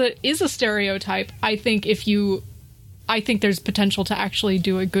much as it is a stereotype, I think there's potential to actually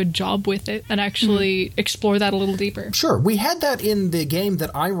do a good job with it and actually explore that a little deeper. Sure. We had that in the game that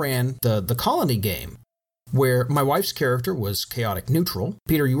I ran, the Colony game, where my wife's character was chaotic neutral.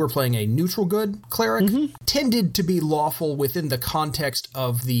 Peter, you were playing a neutral good cleric. Tended to be lawful within the context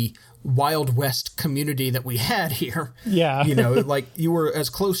of the Wild West community that we had here. Yeah. Like you were as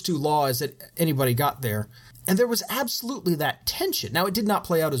close to law as anybody got there. And there was absolutely that tension. Now, it did not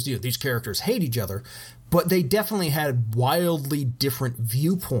play out as, these characters hate each other, but they definitely had wildly different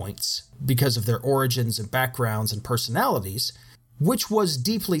viewpoints because of their origins and backgrounds and personalities. which was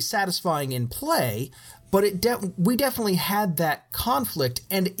deeply satisfying in play, but we definitely had that conflict,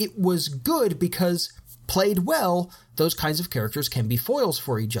 and it was good because, played well, those kinds of characters can be foils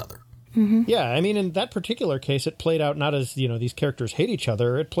for each other. Mm-hmm. Yeah, I mean, in that particular case, it played out not as, these characters hate each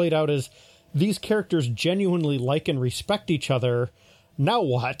other. It played out as these characters genuinely like and respect each other. Now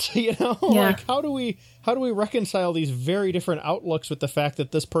what? Like, how do we reconcile these very different outlooks with the fact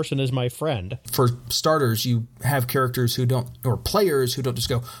that this person is my friend? For starters, you have characters or players who don't just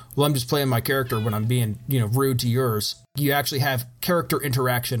go, well, I'm just playing my character when I'm being, rude to yours. You actually have character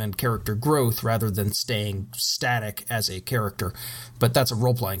interaction and character growth rather than staying static as a character. But that's a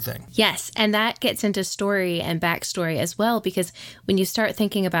role-playing thing. Yes, and that gets into story and backstory as well, because when you start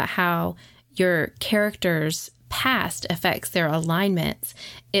thinking about how your character's past affects their alignments,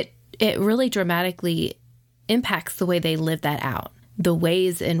 it really dramatically impacts the way they live that out. The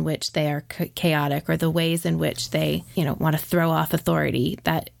ways in which they are chaotic, or the ways in which they, want to throw off authority,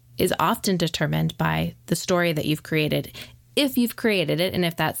 that is often determined by the story that you've created, if you've created it, and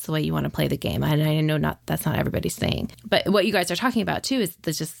if that's the way you want to play the game. And I know that's not everybody's thing. But what you guys are talking about, too, is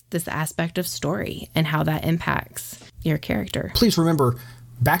just this aspect of story and how that impacts your character. Please remember,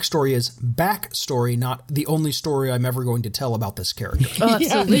 backstory is backstory, not the only story I'm ever going to tell about this character. Oh,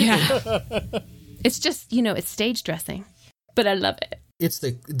 absolutely. Yeah. It's just, it's stage dressing, but I love it. It's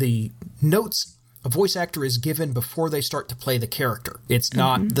the notes a voice actor is given before they start to play the character. It's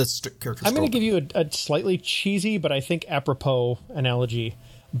not the character. I'm going to give you a slightly cheesy, but I think apropos analogy.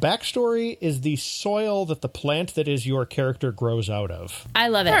 Backstory is the soil that the plant that is your character grows out of. I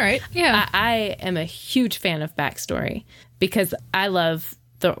love it. All right. Yeah. I am a huge fan of backstory because I love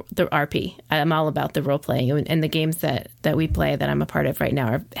the RP. I'm all about the role playing, and the games that we play that I'm a part of right now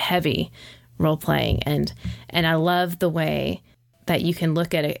are heavy role playing, and I love the way that you can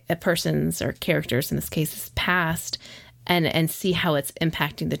look at a person's, or characters in this case's, past and see how it's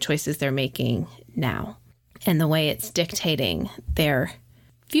impacting the choices they're making now, and the way it's dictating their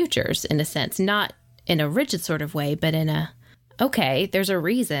futures, in a sense, not in a rigid sort of way, but in okay, there's a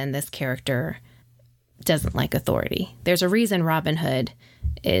reason this character doesn't like authority. There's a reason Robin Hood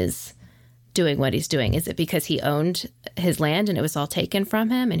is doing what he's doing. Is it because he owned his land and it was all taken from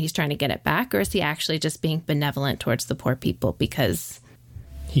him and he's trying to get it back? Or is he actually just being benevolent towards the poor people because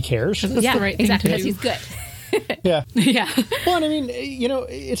he cares? That's the right thing exactly, to do. because he's good. Yeah. Yeah. Well, and I mean,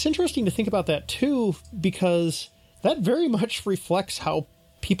 it's interesting to think about that too, because that very much reflects how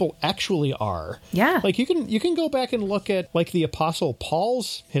people actually are. Yeah. Like you can go back and look at like the Apostle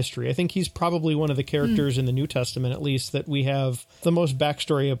Paul's history. I think he's probably one of the characters in the New Testament, at least, that we have the most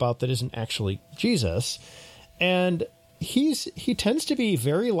backstory about that isn't actually Jesus. And he tends to be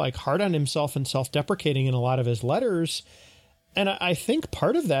very like hard on himself and self-deprecating in a lot of his letters. And I think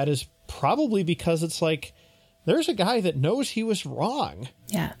part of that is probably because it's like, there's a guy that knows he was wrong.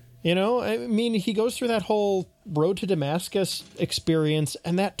 Yeah. I mean, he goes through that whole road to Damascus experience,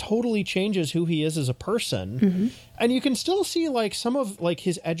 and that totally changes who he is as a person. Mm-hmm. And you can still see like some of like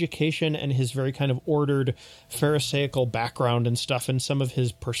his education and his very kind of ordered Pharisaical background and stuff, and some of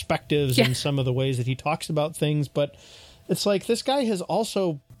his perspectives and some of the ways that he talks about things. But it's like this guy has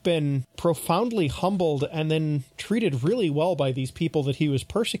also been profoundly humbled and then treated really well by these people that he was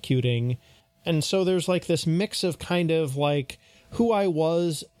persecuting. And so there's like this mix of kind of like who I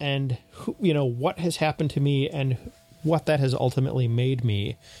was and who, what has happened to me and what that has ultimately made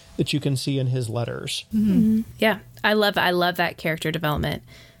me, that you can see in his letters. Mm-hmm. Yeah. I love that character development.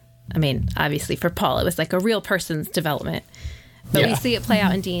 I mean, obviously for Paul, it was like a real person's development, but we see it play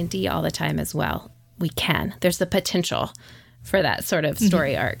out in D&D all the time as well. There's the potential for that sort of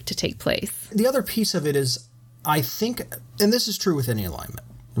story arc to take place. The other piece of it is, I think, and this is true with any alignment,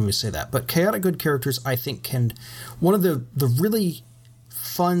 let me say that, but chaotic good characters, I think, one of the really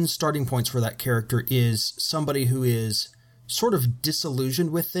fun starting points for that character is somebody who is sort of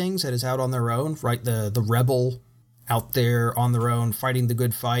disillusioned with things and is out on their own, right? The rebel out there on their own, fighting the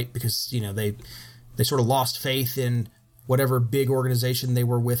good fight because, they sort of lost faith in whatever big organization they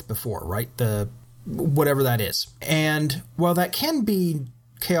were with before, right? Whatever that is. And while that can be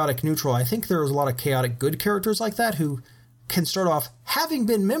chaotic neutral, I think there's a lot of chaotic good characters like that who can start off having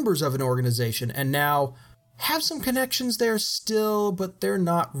been members of an organization and now have some connections there still, but they're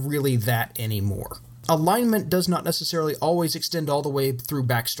not really that anymore. Alignment does not necessarily always extend all the way through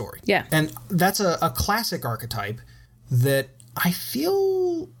backstory. Yeah. And that's a classic archetype that I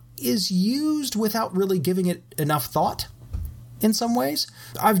feel is used without really giving it enough thought in some ways.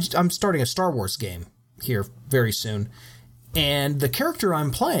 I'm starting a Star Wars game here very soon. And the character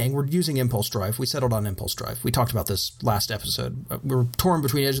I'm playing, we're using Impulse Drive. We settled on Impulse Drive. We talked about this last episode. We were torn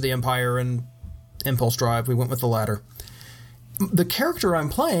between Edge of the Empire and Impulse Drive. We went with the latter. the character I'm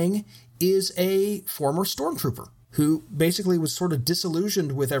playing is a former stormtrooper who basically was sort of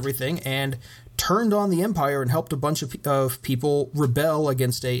disillusioned with everything and turned on the Empire and helped a bunch of people rebel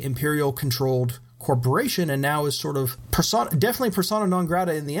against a Imperial-controlled corporation, and now is sort of definitely persona non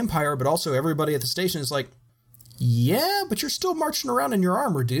grata in the Empire, but also everybody at the station is like, yeah, but you're still marching around in your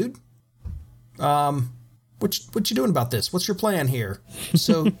armor, dude. What you doing about this? What's your plan here?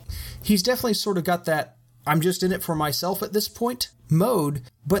 So he's definitely sort of got that I'm just in it for myself at this point mode,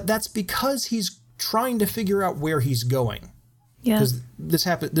 but that's because he's trying to figure out where he's going. Yeah. Because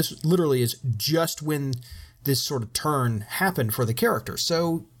this literally is just when this sort of turn happened for the character.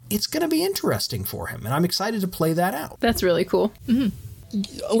 So it's going to be interesting for him, and I'm excited to play that out. That's really cool. Mm-hmm.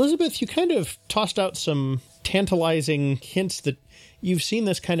 Elizabeth, you kind of tossed out some tantalizing hints that you've seen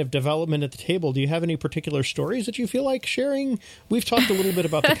this kind of development at the table. Do you have any particular stories that you feel like sharing? We've talked a little bit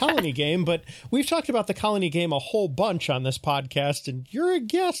about the Colony game, but we've talked about the Colony game a whole bunch on this podcast, and you're a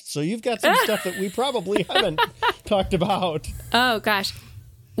guest, so you've got some stuff that we probably haven't talked about. Oh, gosh.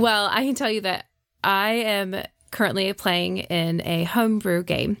 Well, I can tell you that I am currently playing in a homebrew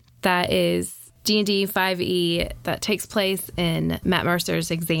game that is D&D 5e that takes place in Matt Mercer's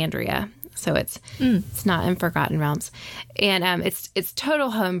Exandria. So it's not in Forgotten Realms. And it's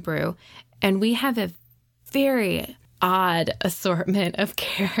total homebrew. And we have a very odd assortment of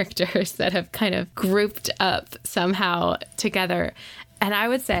characters that have kind of grouped up somehow together. And I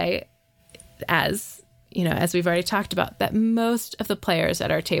would say, as we've already talked about, that most of the players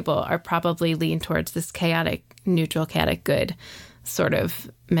at our table are probably lean towards this chaotic, neutral, chaotic good sort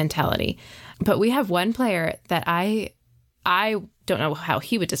of mentality. But we have one player that I don't know how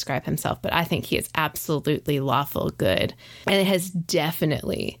he would describe himself, but I think he is absolutely lawful good. And it has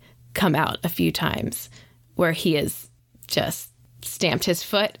definitely come out a few times where he has just stamped his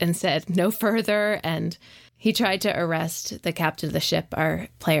foot and said no further. And he tried to arrest the captain of the ship our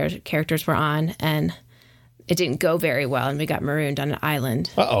characters were on, and it didn't go very well. And we got marooned on an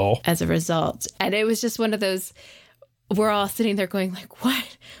island as a result. And it was just one of those, we're all sitting there going like,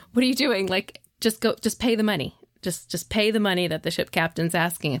 what are you doing? Like, just pay the money. Just pay the money that the ship captain's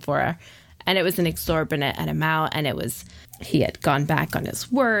asking for. And it was an exorbitant amount. And he had gone back on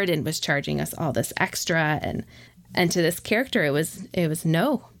his word and was charging us all this extra. And to this character, it was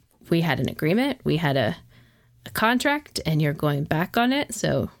no. We had an agreement. We had a contract, and you're going back on it.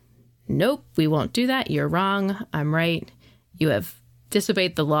 So nope, we won't do that. You're wrong. I'm right. You have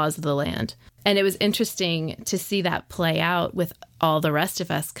disobeyed the laws of the land. And it was interesting to see that play out with all the rest of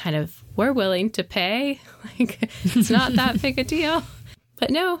us kind of, we're willing to pay. Like, it's not that big a deal.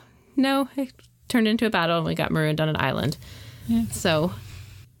 But no, it turned into a battle and we got marooned on an island. Yeah. So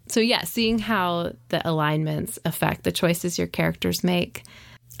yeah, seeing how the alignments affect the choices your characters make,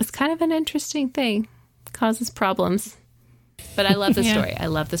 it's kind of an interesting thing. It causes problems. But I love the story. I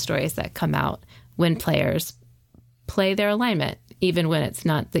love the stories that come out when players play their alignment, even when it's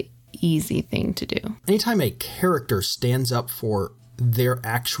not the easy thing to do. Anytime a character stands up for their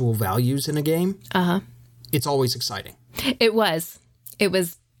actual values in a game, it's always exciting. It was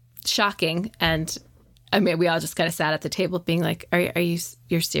shocking. And I mean, we all just kind of sat at the table being like,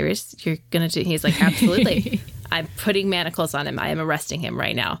 you're serious? You're going to do? He's like, absolutely. I'm putting manacles on him. I am arresting him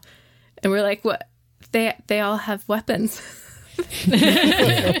right now. And we're like, what? They all have weapons.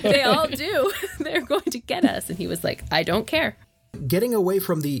 They all do. They're going to get us. And he was like, I don't care. Getting away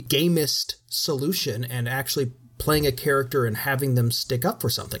from the gamist solution and actually playing a character and having them stick up for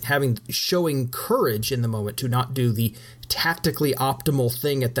something, showing courage in the moment to not do the tactically optimal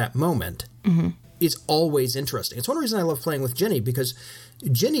thing at that moment is always interesting. It's one reason I love playing with Jenny, because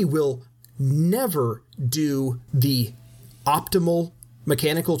Jenny will never do the optimal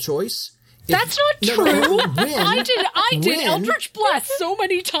mechanical choice. That's not true. I did Eldritch Blast so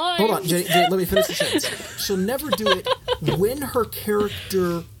many times. Hold on, Jenny, let me finish the sentence. She'll never do it when her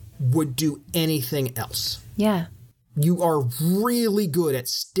character would do anything else. Yeah. You are really good at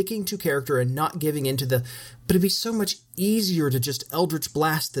sticking to character and not giving into but it'd be so much easier to just Eldritch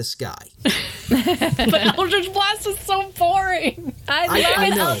Blast this guy. But Eldritch Blast is so boring.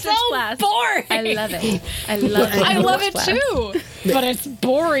 I know. It's so boring. I love it. I love it too. But it's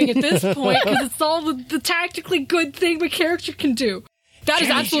boring at this point because it's all the tactically good thing my character can do. That is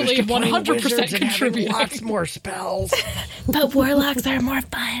absolutely 100% contributing. Lots more spells. But warlocks are more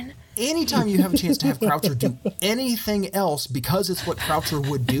fun. Anytime you have a chance to have Croucher do anything else because it's what Croucher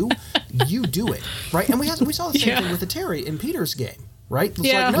would do, you do it, right? And we saw the same thing with the Terry in Peter's game, right? It's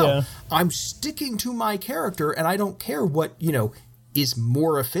like, no, I'm sticking to my character, and I don't care what, is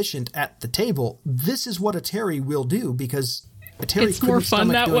more efficient at the table. This is what a Terry will do because Terry It's couldn't more fun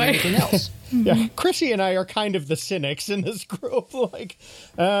stomach that doing way. anything else. Yeah, Chrissy and I are kind of the cynics in this group. Like,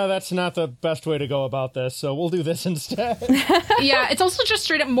 that's not the best way to go about this, so we'll do this instead. Yeah, it's also just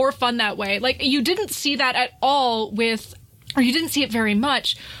straight up more fun that way. Like, you didn't see that at all with, or you didn't see it very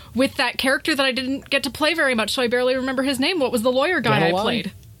much with that character that I didn't get to play very much, so I barely remember his name. What was the lawyer guy Ganelon? I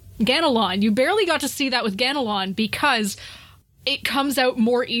played? Ganelon. You barely got to see that with Ganelon because it comes out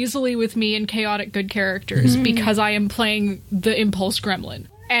more easily with me in chaotic good characters because I am playing the Impulse Gremlin.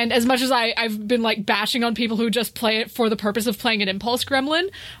 And as much as I've been like bashing on people who just play it for the purpose of playing an Impulse Gremlin,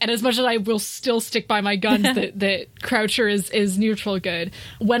 and as much as I will still stick by my guns that Croucher is neutral good,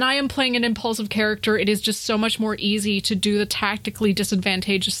 when I am playing an impulsive character, it is just so much more easy to do the tactically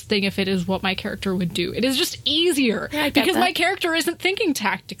disadvantageous thing if it is what my character would do. It is just easier Yeah, I get because that. my character isn't thinking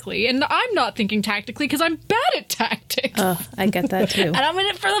tactically, and I'm not thinking tactically because I'm bad at tactics. Oh, I get that too. And I'm in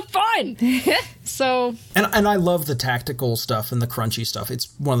it for the fun. So And I love the tactical stuff and the crunchy stuff. It's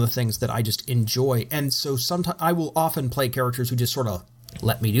one of the things that I just enjoy. And so sometimes I will often play characters who just sort of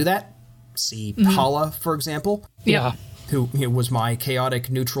let me do that. See Hala, for example, yeah. who was my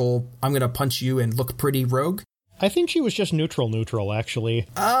chaotic neutral, I'm going to punch you and look pretty rogue. I think she was just neutral, actually.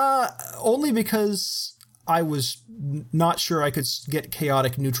 Only because I was not sure I could get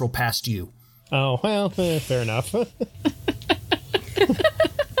chaotic neutral past you. Oh, well, fair enough.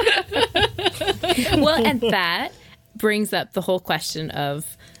 Well, and that brings up the whole question of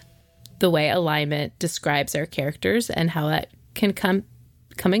the way alignment describes our characters and how that can come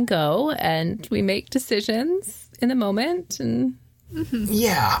and go, and we make decisions in the moment. And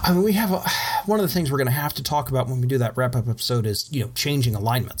Yeah, I mean, we have one of the things we're going to have to talk about when we do that wrap-up episode is, changing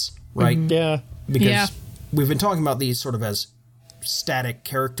alignments, right? Yeah. Because Yeah. we've been talking about these sort of as static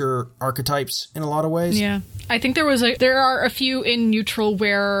character archetypes in a lot of ways. Yeah. I think there are a few in neutral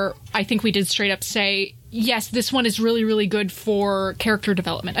where I think we did straight up say, yes, this one is really, really good for character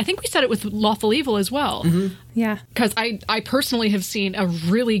development. I think we said it with Lawful Evil as well. yeah, Because I personally have seen a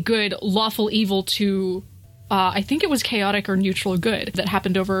really good Lawful Evil to, I think it was chaotic or neutral good that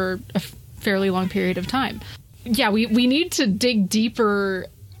happened over a fairly long period of time. Yeah, we need to dig deeper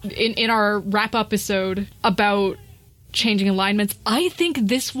in our wrap-up episode about changing alignments. I think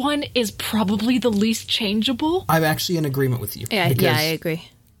this one is probably the least changeable. I'm actually in agreement with you. yeah, because, I agree.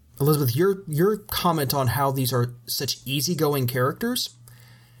 Elizabeth, your comment on how these are such easygoing characters,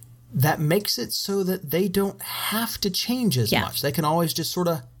 that makes it so that they don't have to change as Yeah. much. They can always just sort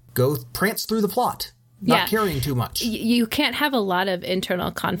of go prance through the plot, not Yeah. carrying too much. You can't have a lot of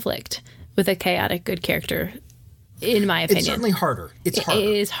internal conflict with a chaotic good character, in my opinion. It's certainly harder. It's harder. It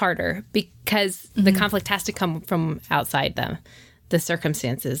is harder because the conflict has to come from outside them. The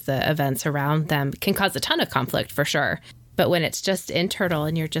circumstances, the events around them can cause a ton of conflict for sure. But when it's just internal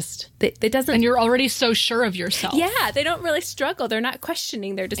and you're just, it doesn't. And you're already so sure of yourself. Yeah, they don't really struggle. They're not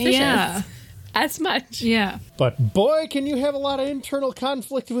questioning their decisions Yeah. as much. Yeah. But boy, can you have a lot of internal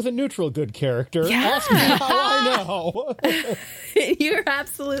conflict with a neutral good character. Yeah. Ask me how I know. You're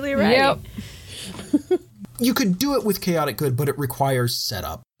absolutely right. Yep. You could do it with chaotic good, but it requires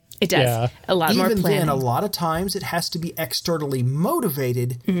setup. It does. Yeah. A lot more Even planning. then, a lot of times it has to be externally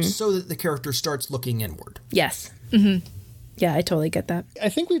motivated so that the character starts looking inward. Yes. Yeah, I totally get that. I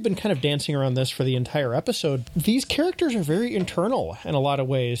think we've been kind of dancing around this for the entire episode. These characters are very internal in a lot in a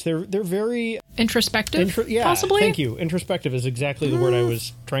ways. They're very Introspective, yeah. possibly? Thank you. Introspective is exactly the word I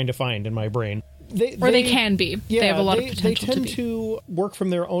was trying to find in my brain. Or they can be. Yeah, they have a lot of potential they tend to be. to work from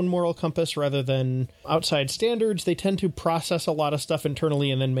their own moral compass rather than outside standards. They tend to process a lot of stuff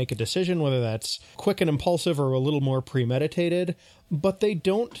internally and then make a decision, whether that's quick and impulsive or a little more premeditated. But they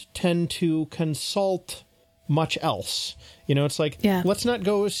don't tend to consult much else. It's like, Yeah. let's not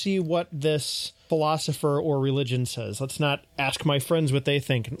go see what this philosopher or religion says. Let's not ask my friends what they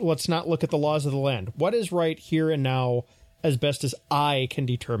think. Let's not look at the laws of the land. What is right here and now as best as I can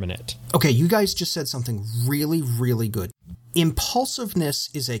determine it? Okay, you guys just said something really, really good. Impulsiveness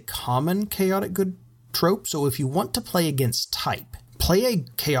is a common chaotic good trope, so if you want to play against type, play a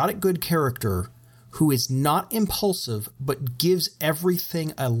chaotic good character who is not impulsive but gives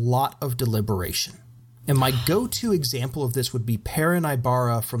everything a lot of deliberation. And my go-to example of this would be Perrin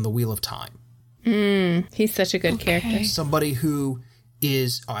Ibarra from The Wheel of Time. He's such a good character. Somebody who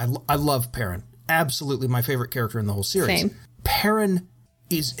is... I love Perrin. Absolutely my favorite character in the whole series. Same. Perrin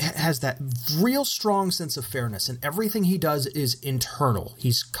has that real strong sense of fairness, and everything he does is internal.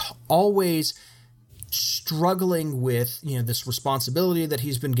 He's always struggling with, this responsibility that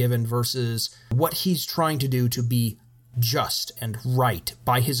he's been given versus what he's trying to do to be just and right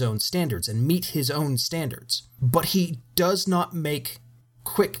by his own standards and meet his own standards. But he does not make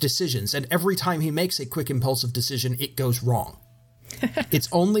quick decisions, and every time he makes a quick impulsive decision, it goes wrong. It's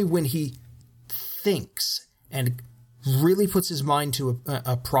only when he thinks and really puts his mind to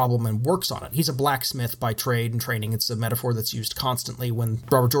a problem and works on it. He's a blacksmith by trade and training. It's a metaphor that's used constantly when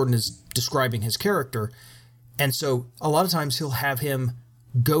Robert Jordan is describing his character. And so a lot of times he'll have him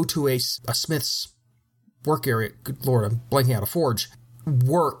go to a smith's work area. Good Lord, I'm blanking out, a forge.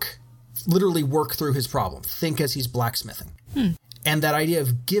 Literally work through his problem. Think as he's blacksmithing. And that idea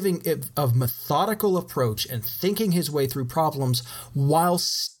of methodical approach and thinking his way through problems while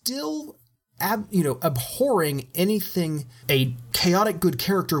still abhorring anything a chaotic good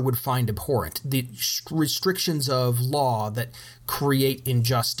character would find abhorrent. The restrictions of law that create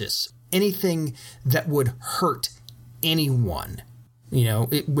injustice. Anything that would hurt anyone.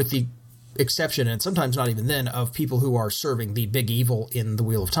 With the exception, and sometimes not even then, of people who are serving the big evil in the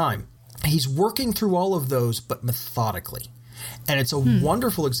Wheel of Time. He's working through all of those, but methodically. And it's a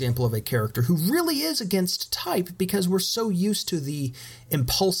wonderful example of a character who really is against type because we're so used to the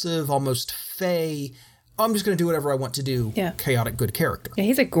impulsive, almost fey, I'm just going to do whatever I want to do, chaotic good character. Yeah,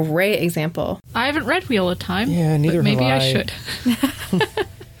 he's a great example. I haven't read Wheel of Time. Yeah, neither but maybe have I should.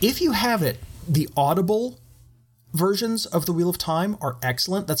 If you have it, the Audible versions of the Wheel of Time are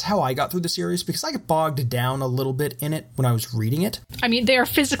excellent. That's how I got through the series because I got bogged down a little bit in it when I was reading it. I mean, they are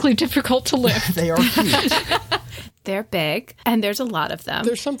physically difficult to lift. They are huge. They're big, and there's a lot of them.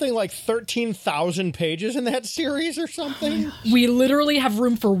 There's something like 13,000 pages in that series or something. We literally have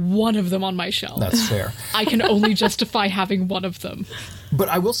room for one of them on my shelf. That's fair. I can only justify having one of them. But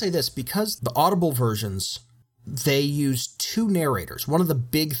I will say this, because the Audible versions, they use two narrators. One of the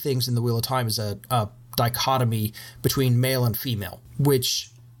big things in the Wheel of Time is a dichotomy between male and female,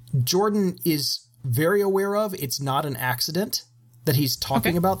 which Jordan is very aware of. It's not an accident that he's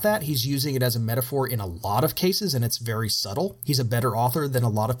talking about that. He's using it as a metaphor in a lot of cases, and it's very subtle. He's a better author than a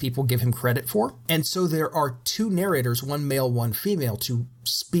lot of people give him credit for. And so there are two narrators, one male, one female, to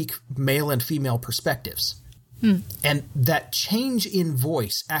speak male and female perspectives. And that change in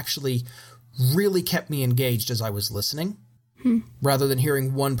voice actually really kept me engaged as I was listening, rather than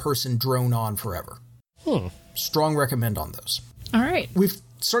hearing one person drone on forever. Strong recommend on those. All right. We've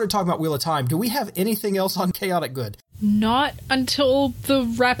started talking about Wheel of Time. Do we have anything else on Chaotic Good? Not until the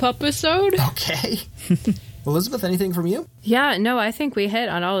wrap-up episode. Okay. Elizabeth, anything from you? Yeah, no, I think we hit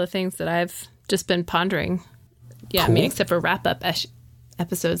on all the things that I've just been pondering. Yeah, Cool. I mean, except for wrap-up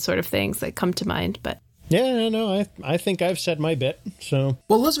episode sort of things that come to mind, but... Yeah, no, I think I've said my bit, so...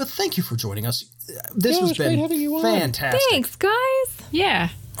 Well, Elizabeth, thank you for joining us. This has great been having you on. fantastic. Thanks, guys! Yeah.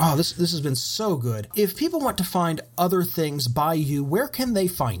 Oh, this has been so good. If people want to find other things by you, where can they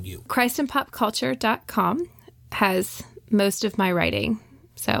find you? ChristandPopCulture.com has most of my writing.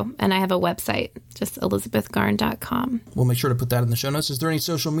 So, and I have a website, just ElizabethGarn.com. We'll make sure to put that in the show notes. Is there any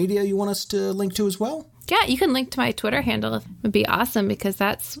social media you want us to link to as well? Yeah, you can link to my Twitter handle. It would be awesome because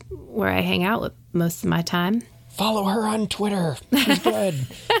that's where I hang out with most of my time. Follow her on Twitter. She's good.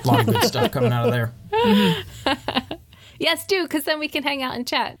 A lot of good stuff coming out of there. Yes, do, because then we can hang out and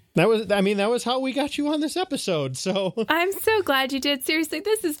chat. That was how we got you on this episode, so... I'm so glad you did. Seriously,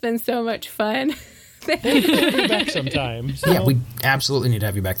 this has been so much fun. We'll be back sometime. So. Yeah, we absolutely need to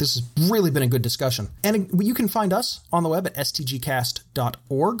have you back. This has really been a good discussion. And you can find us on the web at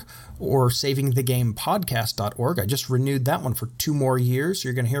stgcast.org or savingthegamepodcast.org. I just renewed that one for 2 more years.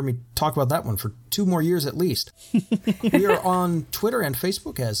 You're going to hear me talk about that one for 2 more years at least. We are on Twitter and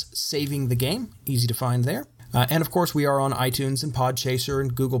Facebook as Saving the Game. Easy to find there. And, of course, we are on iTunes and Podchaser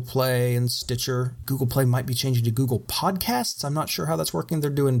and Google Play and Stitcher. Google Play might be changing to Google Podcasts. I'm not sure how that's working. They're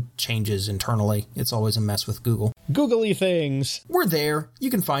doing changes internally. It's always a mess with Google. Googly things. We're there. You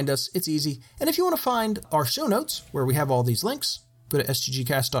can find us. It's easy. And if you want to find our show notes, where we have all these links, go to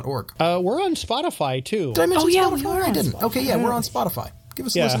stgcast.org. We're on Spotify, too. Did I mention yeah, Spotify? we are I on didn't. Spotify. Okay, yeah, we're on Spotify. Give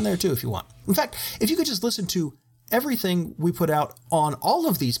us a listen there, too, if you want. In fact, if you could just listen to everything we put out on all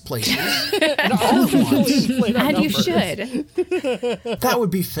of these places, And all of these And you should. that would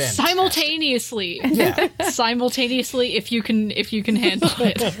be fantastic. Simultaneously. Yeah. Simultaneously, if you can handle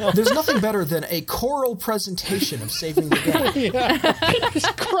it. There's nothing better than a choral presentation of Saving the Game.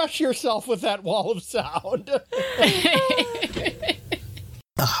 Just crush yourself with that wall of sound.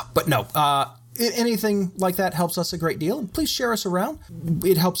 But no, anything like that helps us a great deal. And please share us around.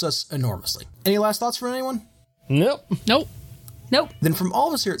 It helps us enormously. Any last thoughts from anyone? Nope. Nope. Then from all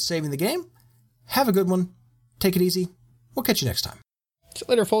of us here at Saving the Game, have a good one. Take it easy. We'll catch you next time. See you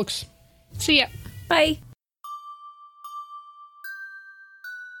later, folks. See ya. Bye.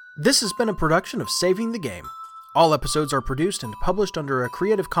 This has been a production of Saving the Game. All episodes are produced and published under a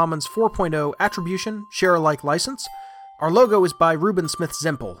Creative Commons 4.0 Attribution Share-alike license. Our logo is by Ruben Smith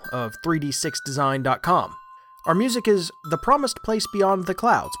Zempel of 3d6design.com. Our music is The Promised Place Beyond the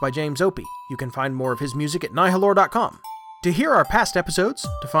Clouds by James Opie. You can find more of his music at nihilore.com. To hear our past episodes,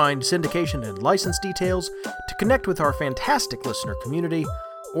 to find syndication and license details, to connect with our fantastic listener community,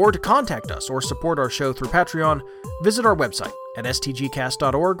 or to contact us or support our show through Patreon, visit our website at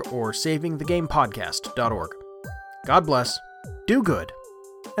stgcast.org or savingthegamepodcast.org. God bless, do good,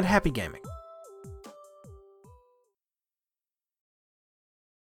 and happy gaming.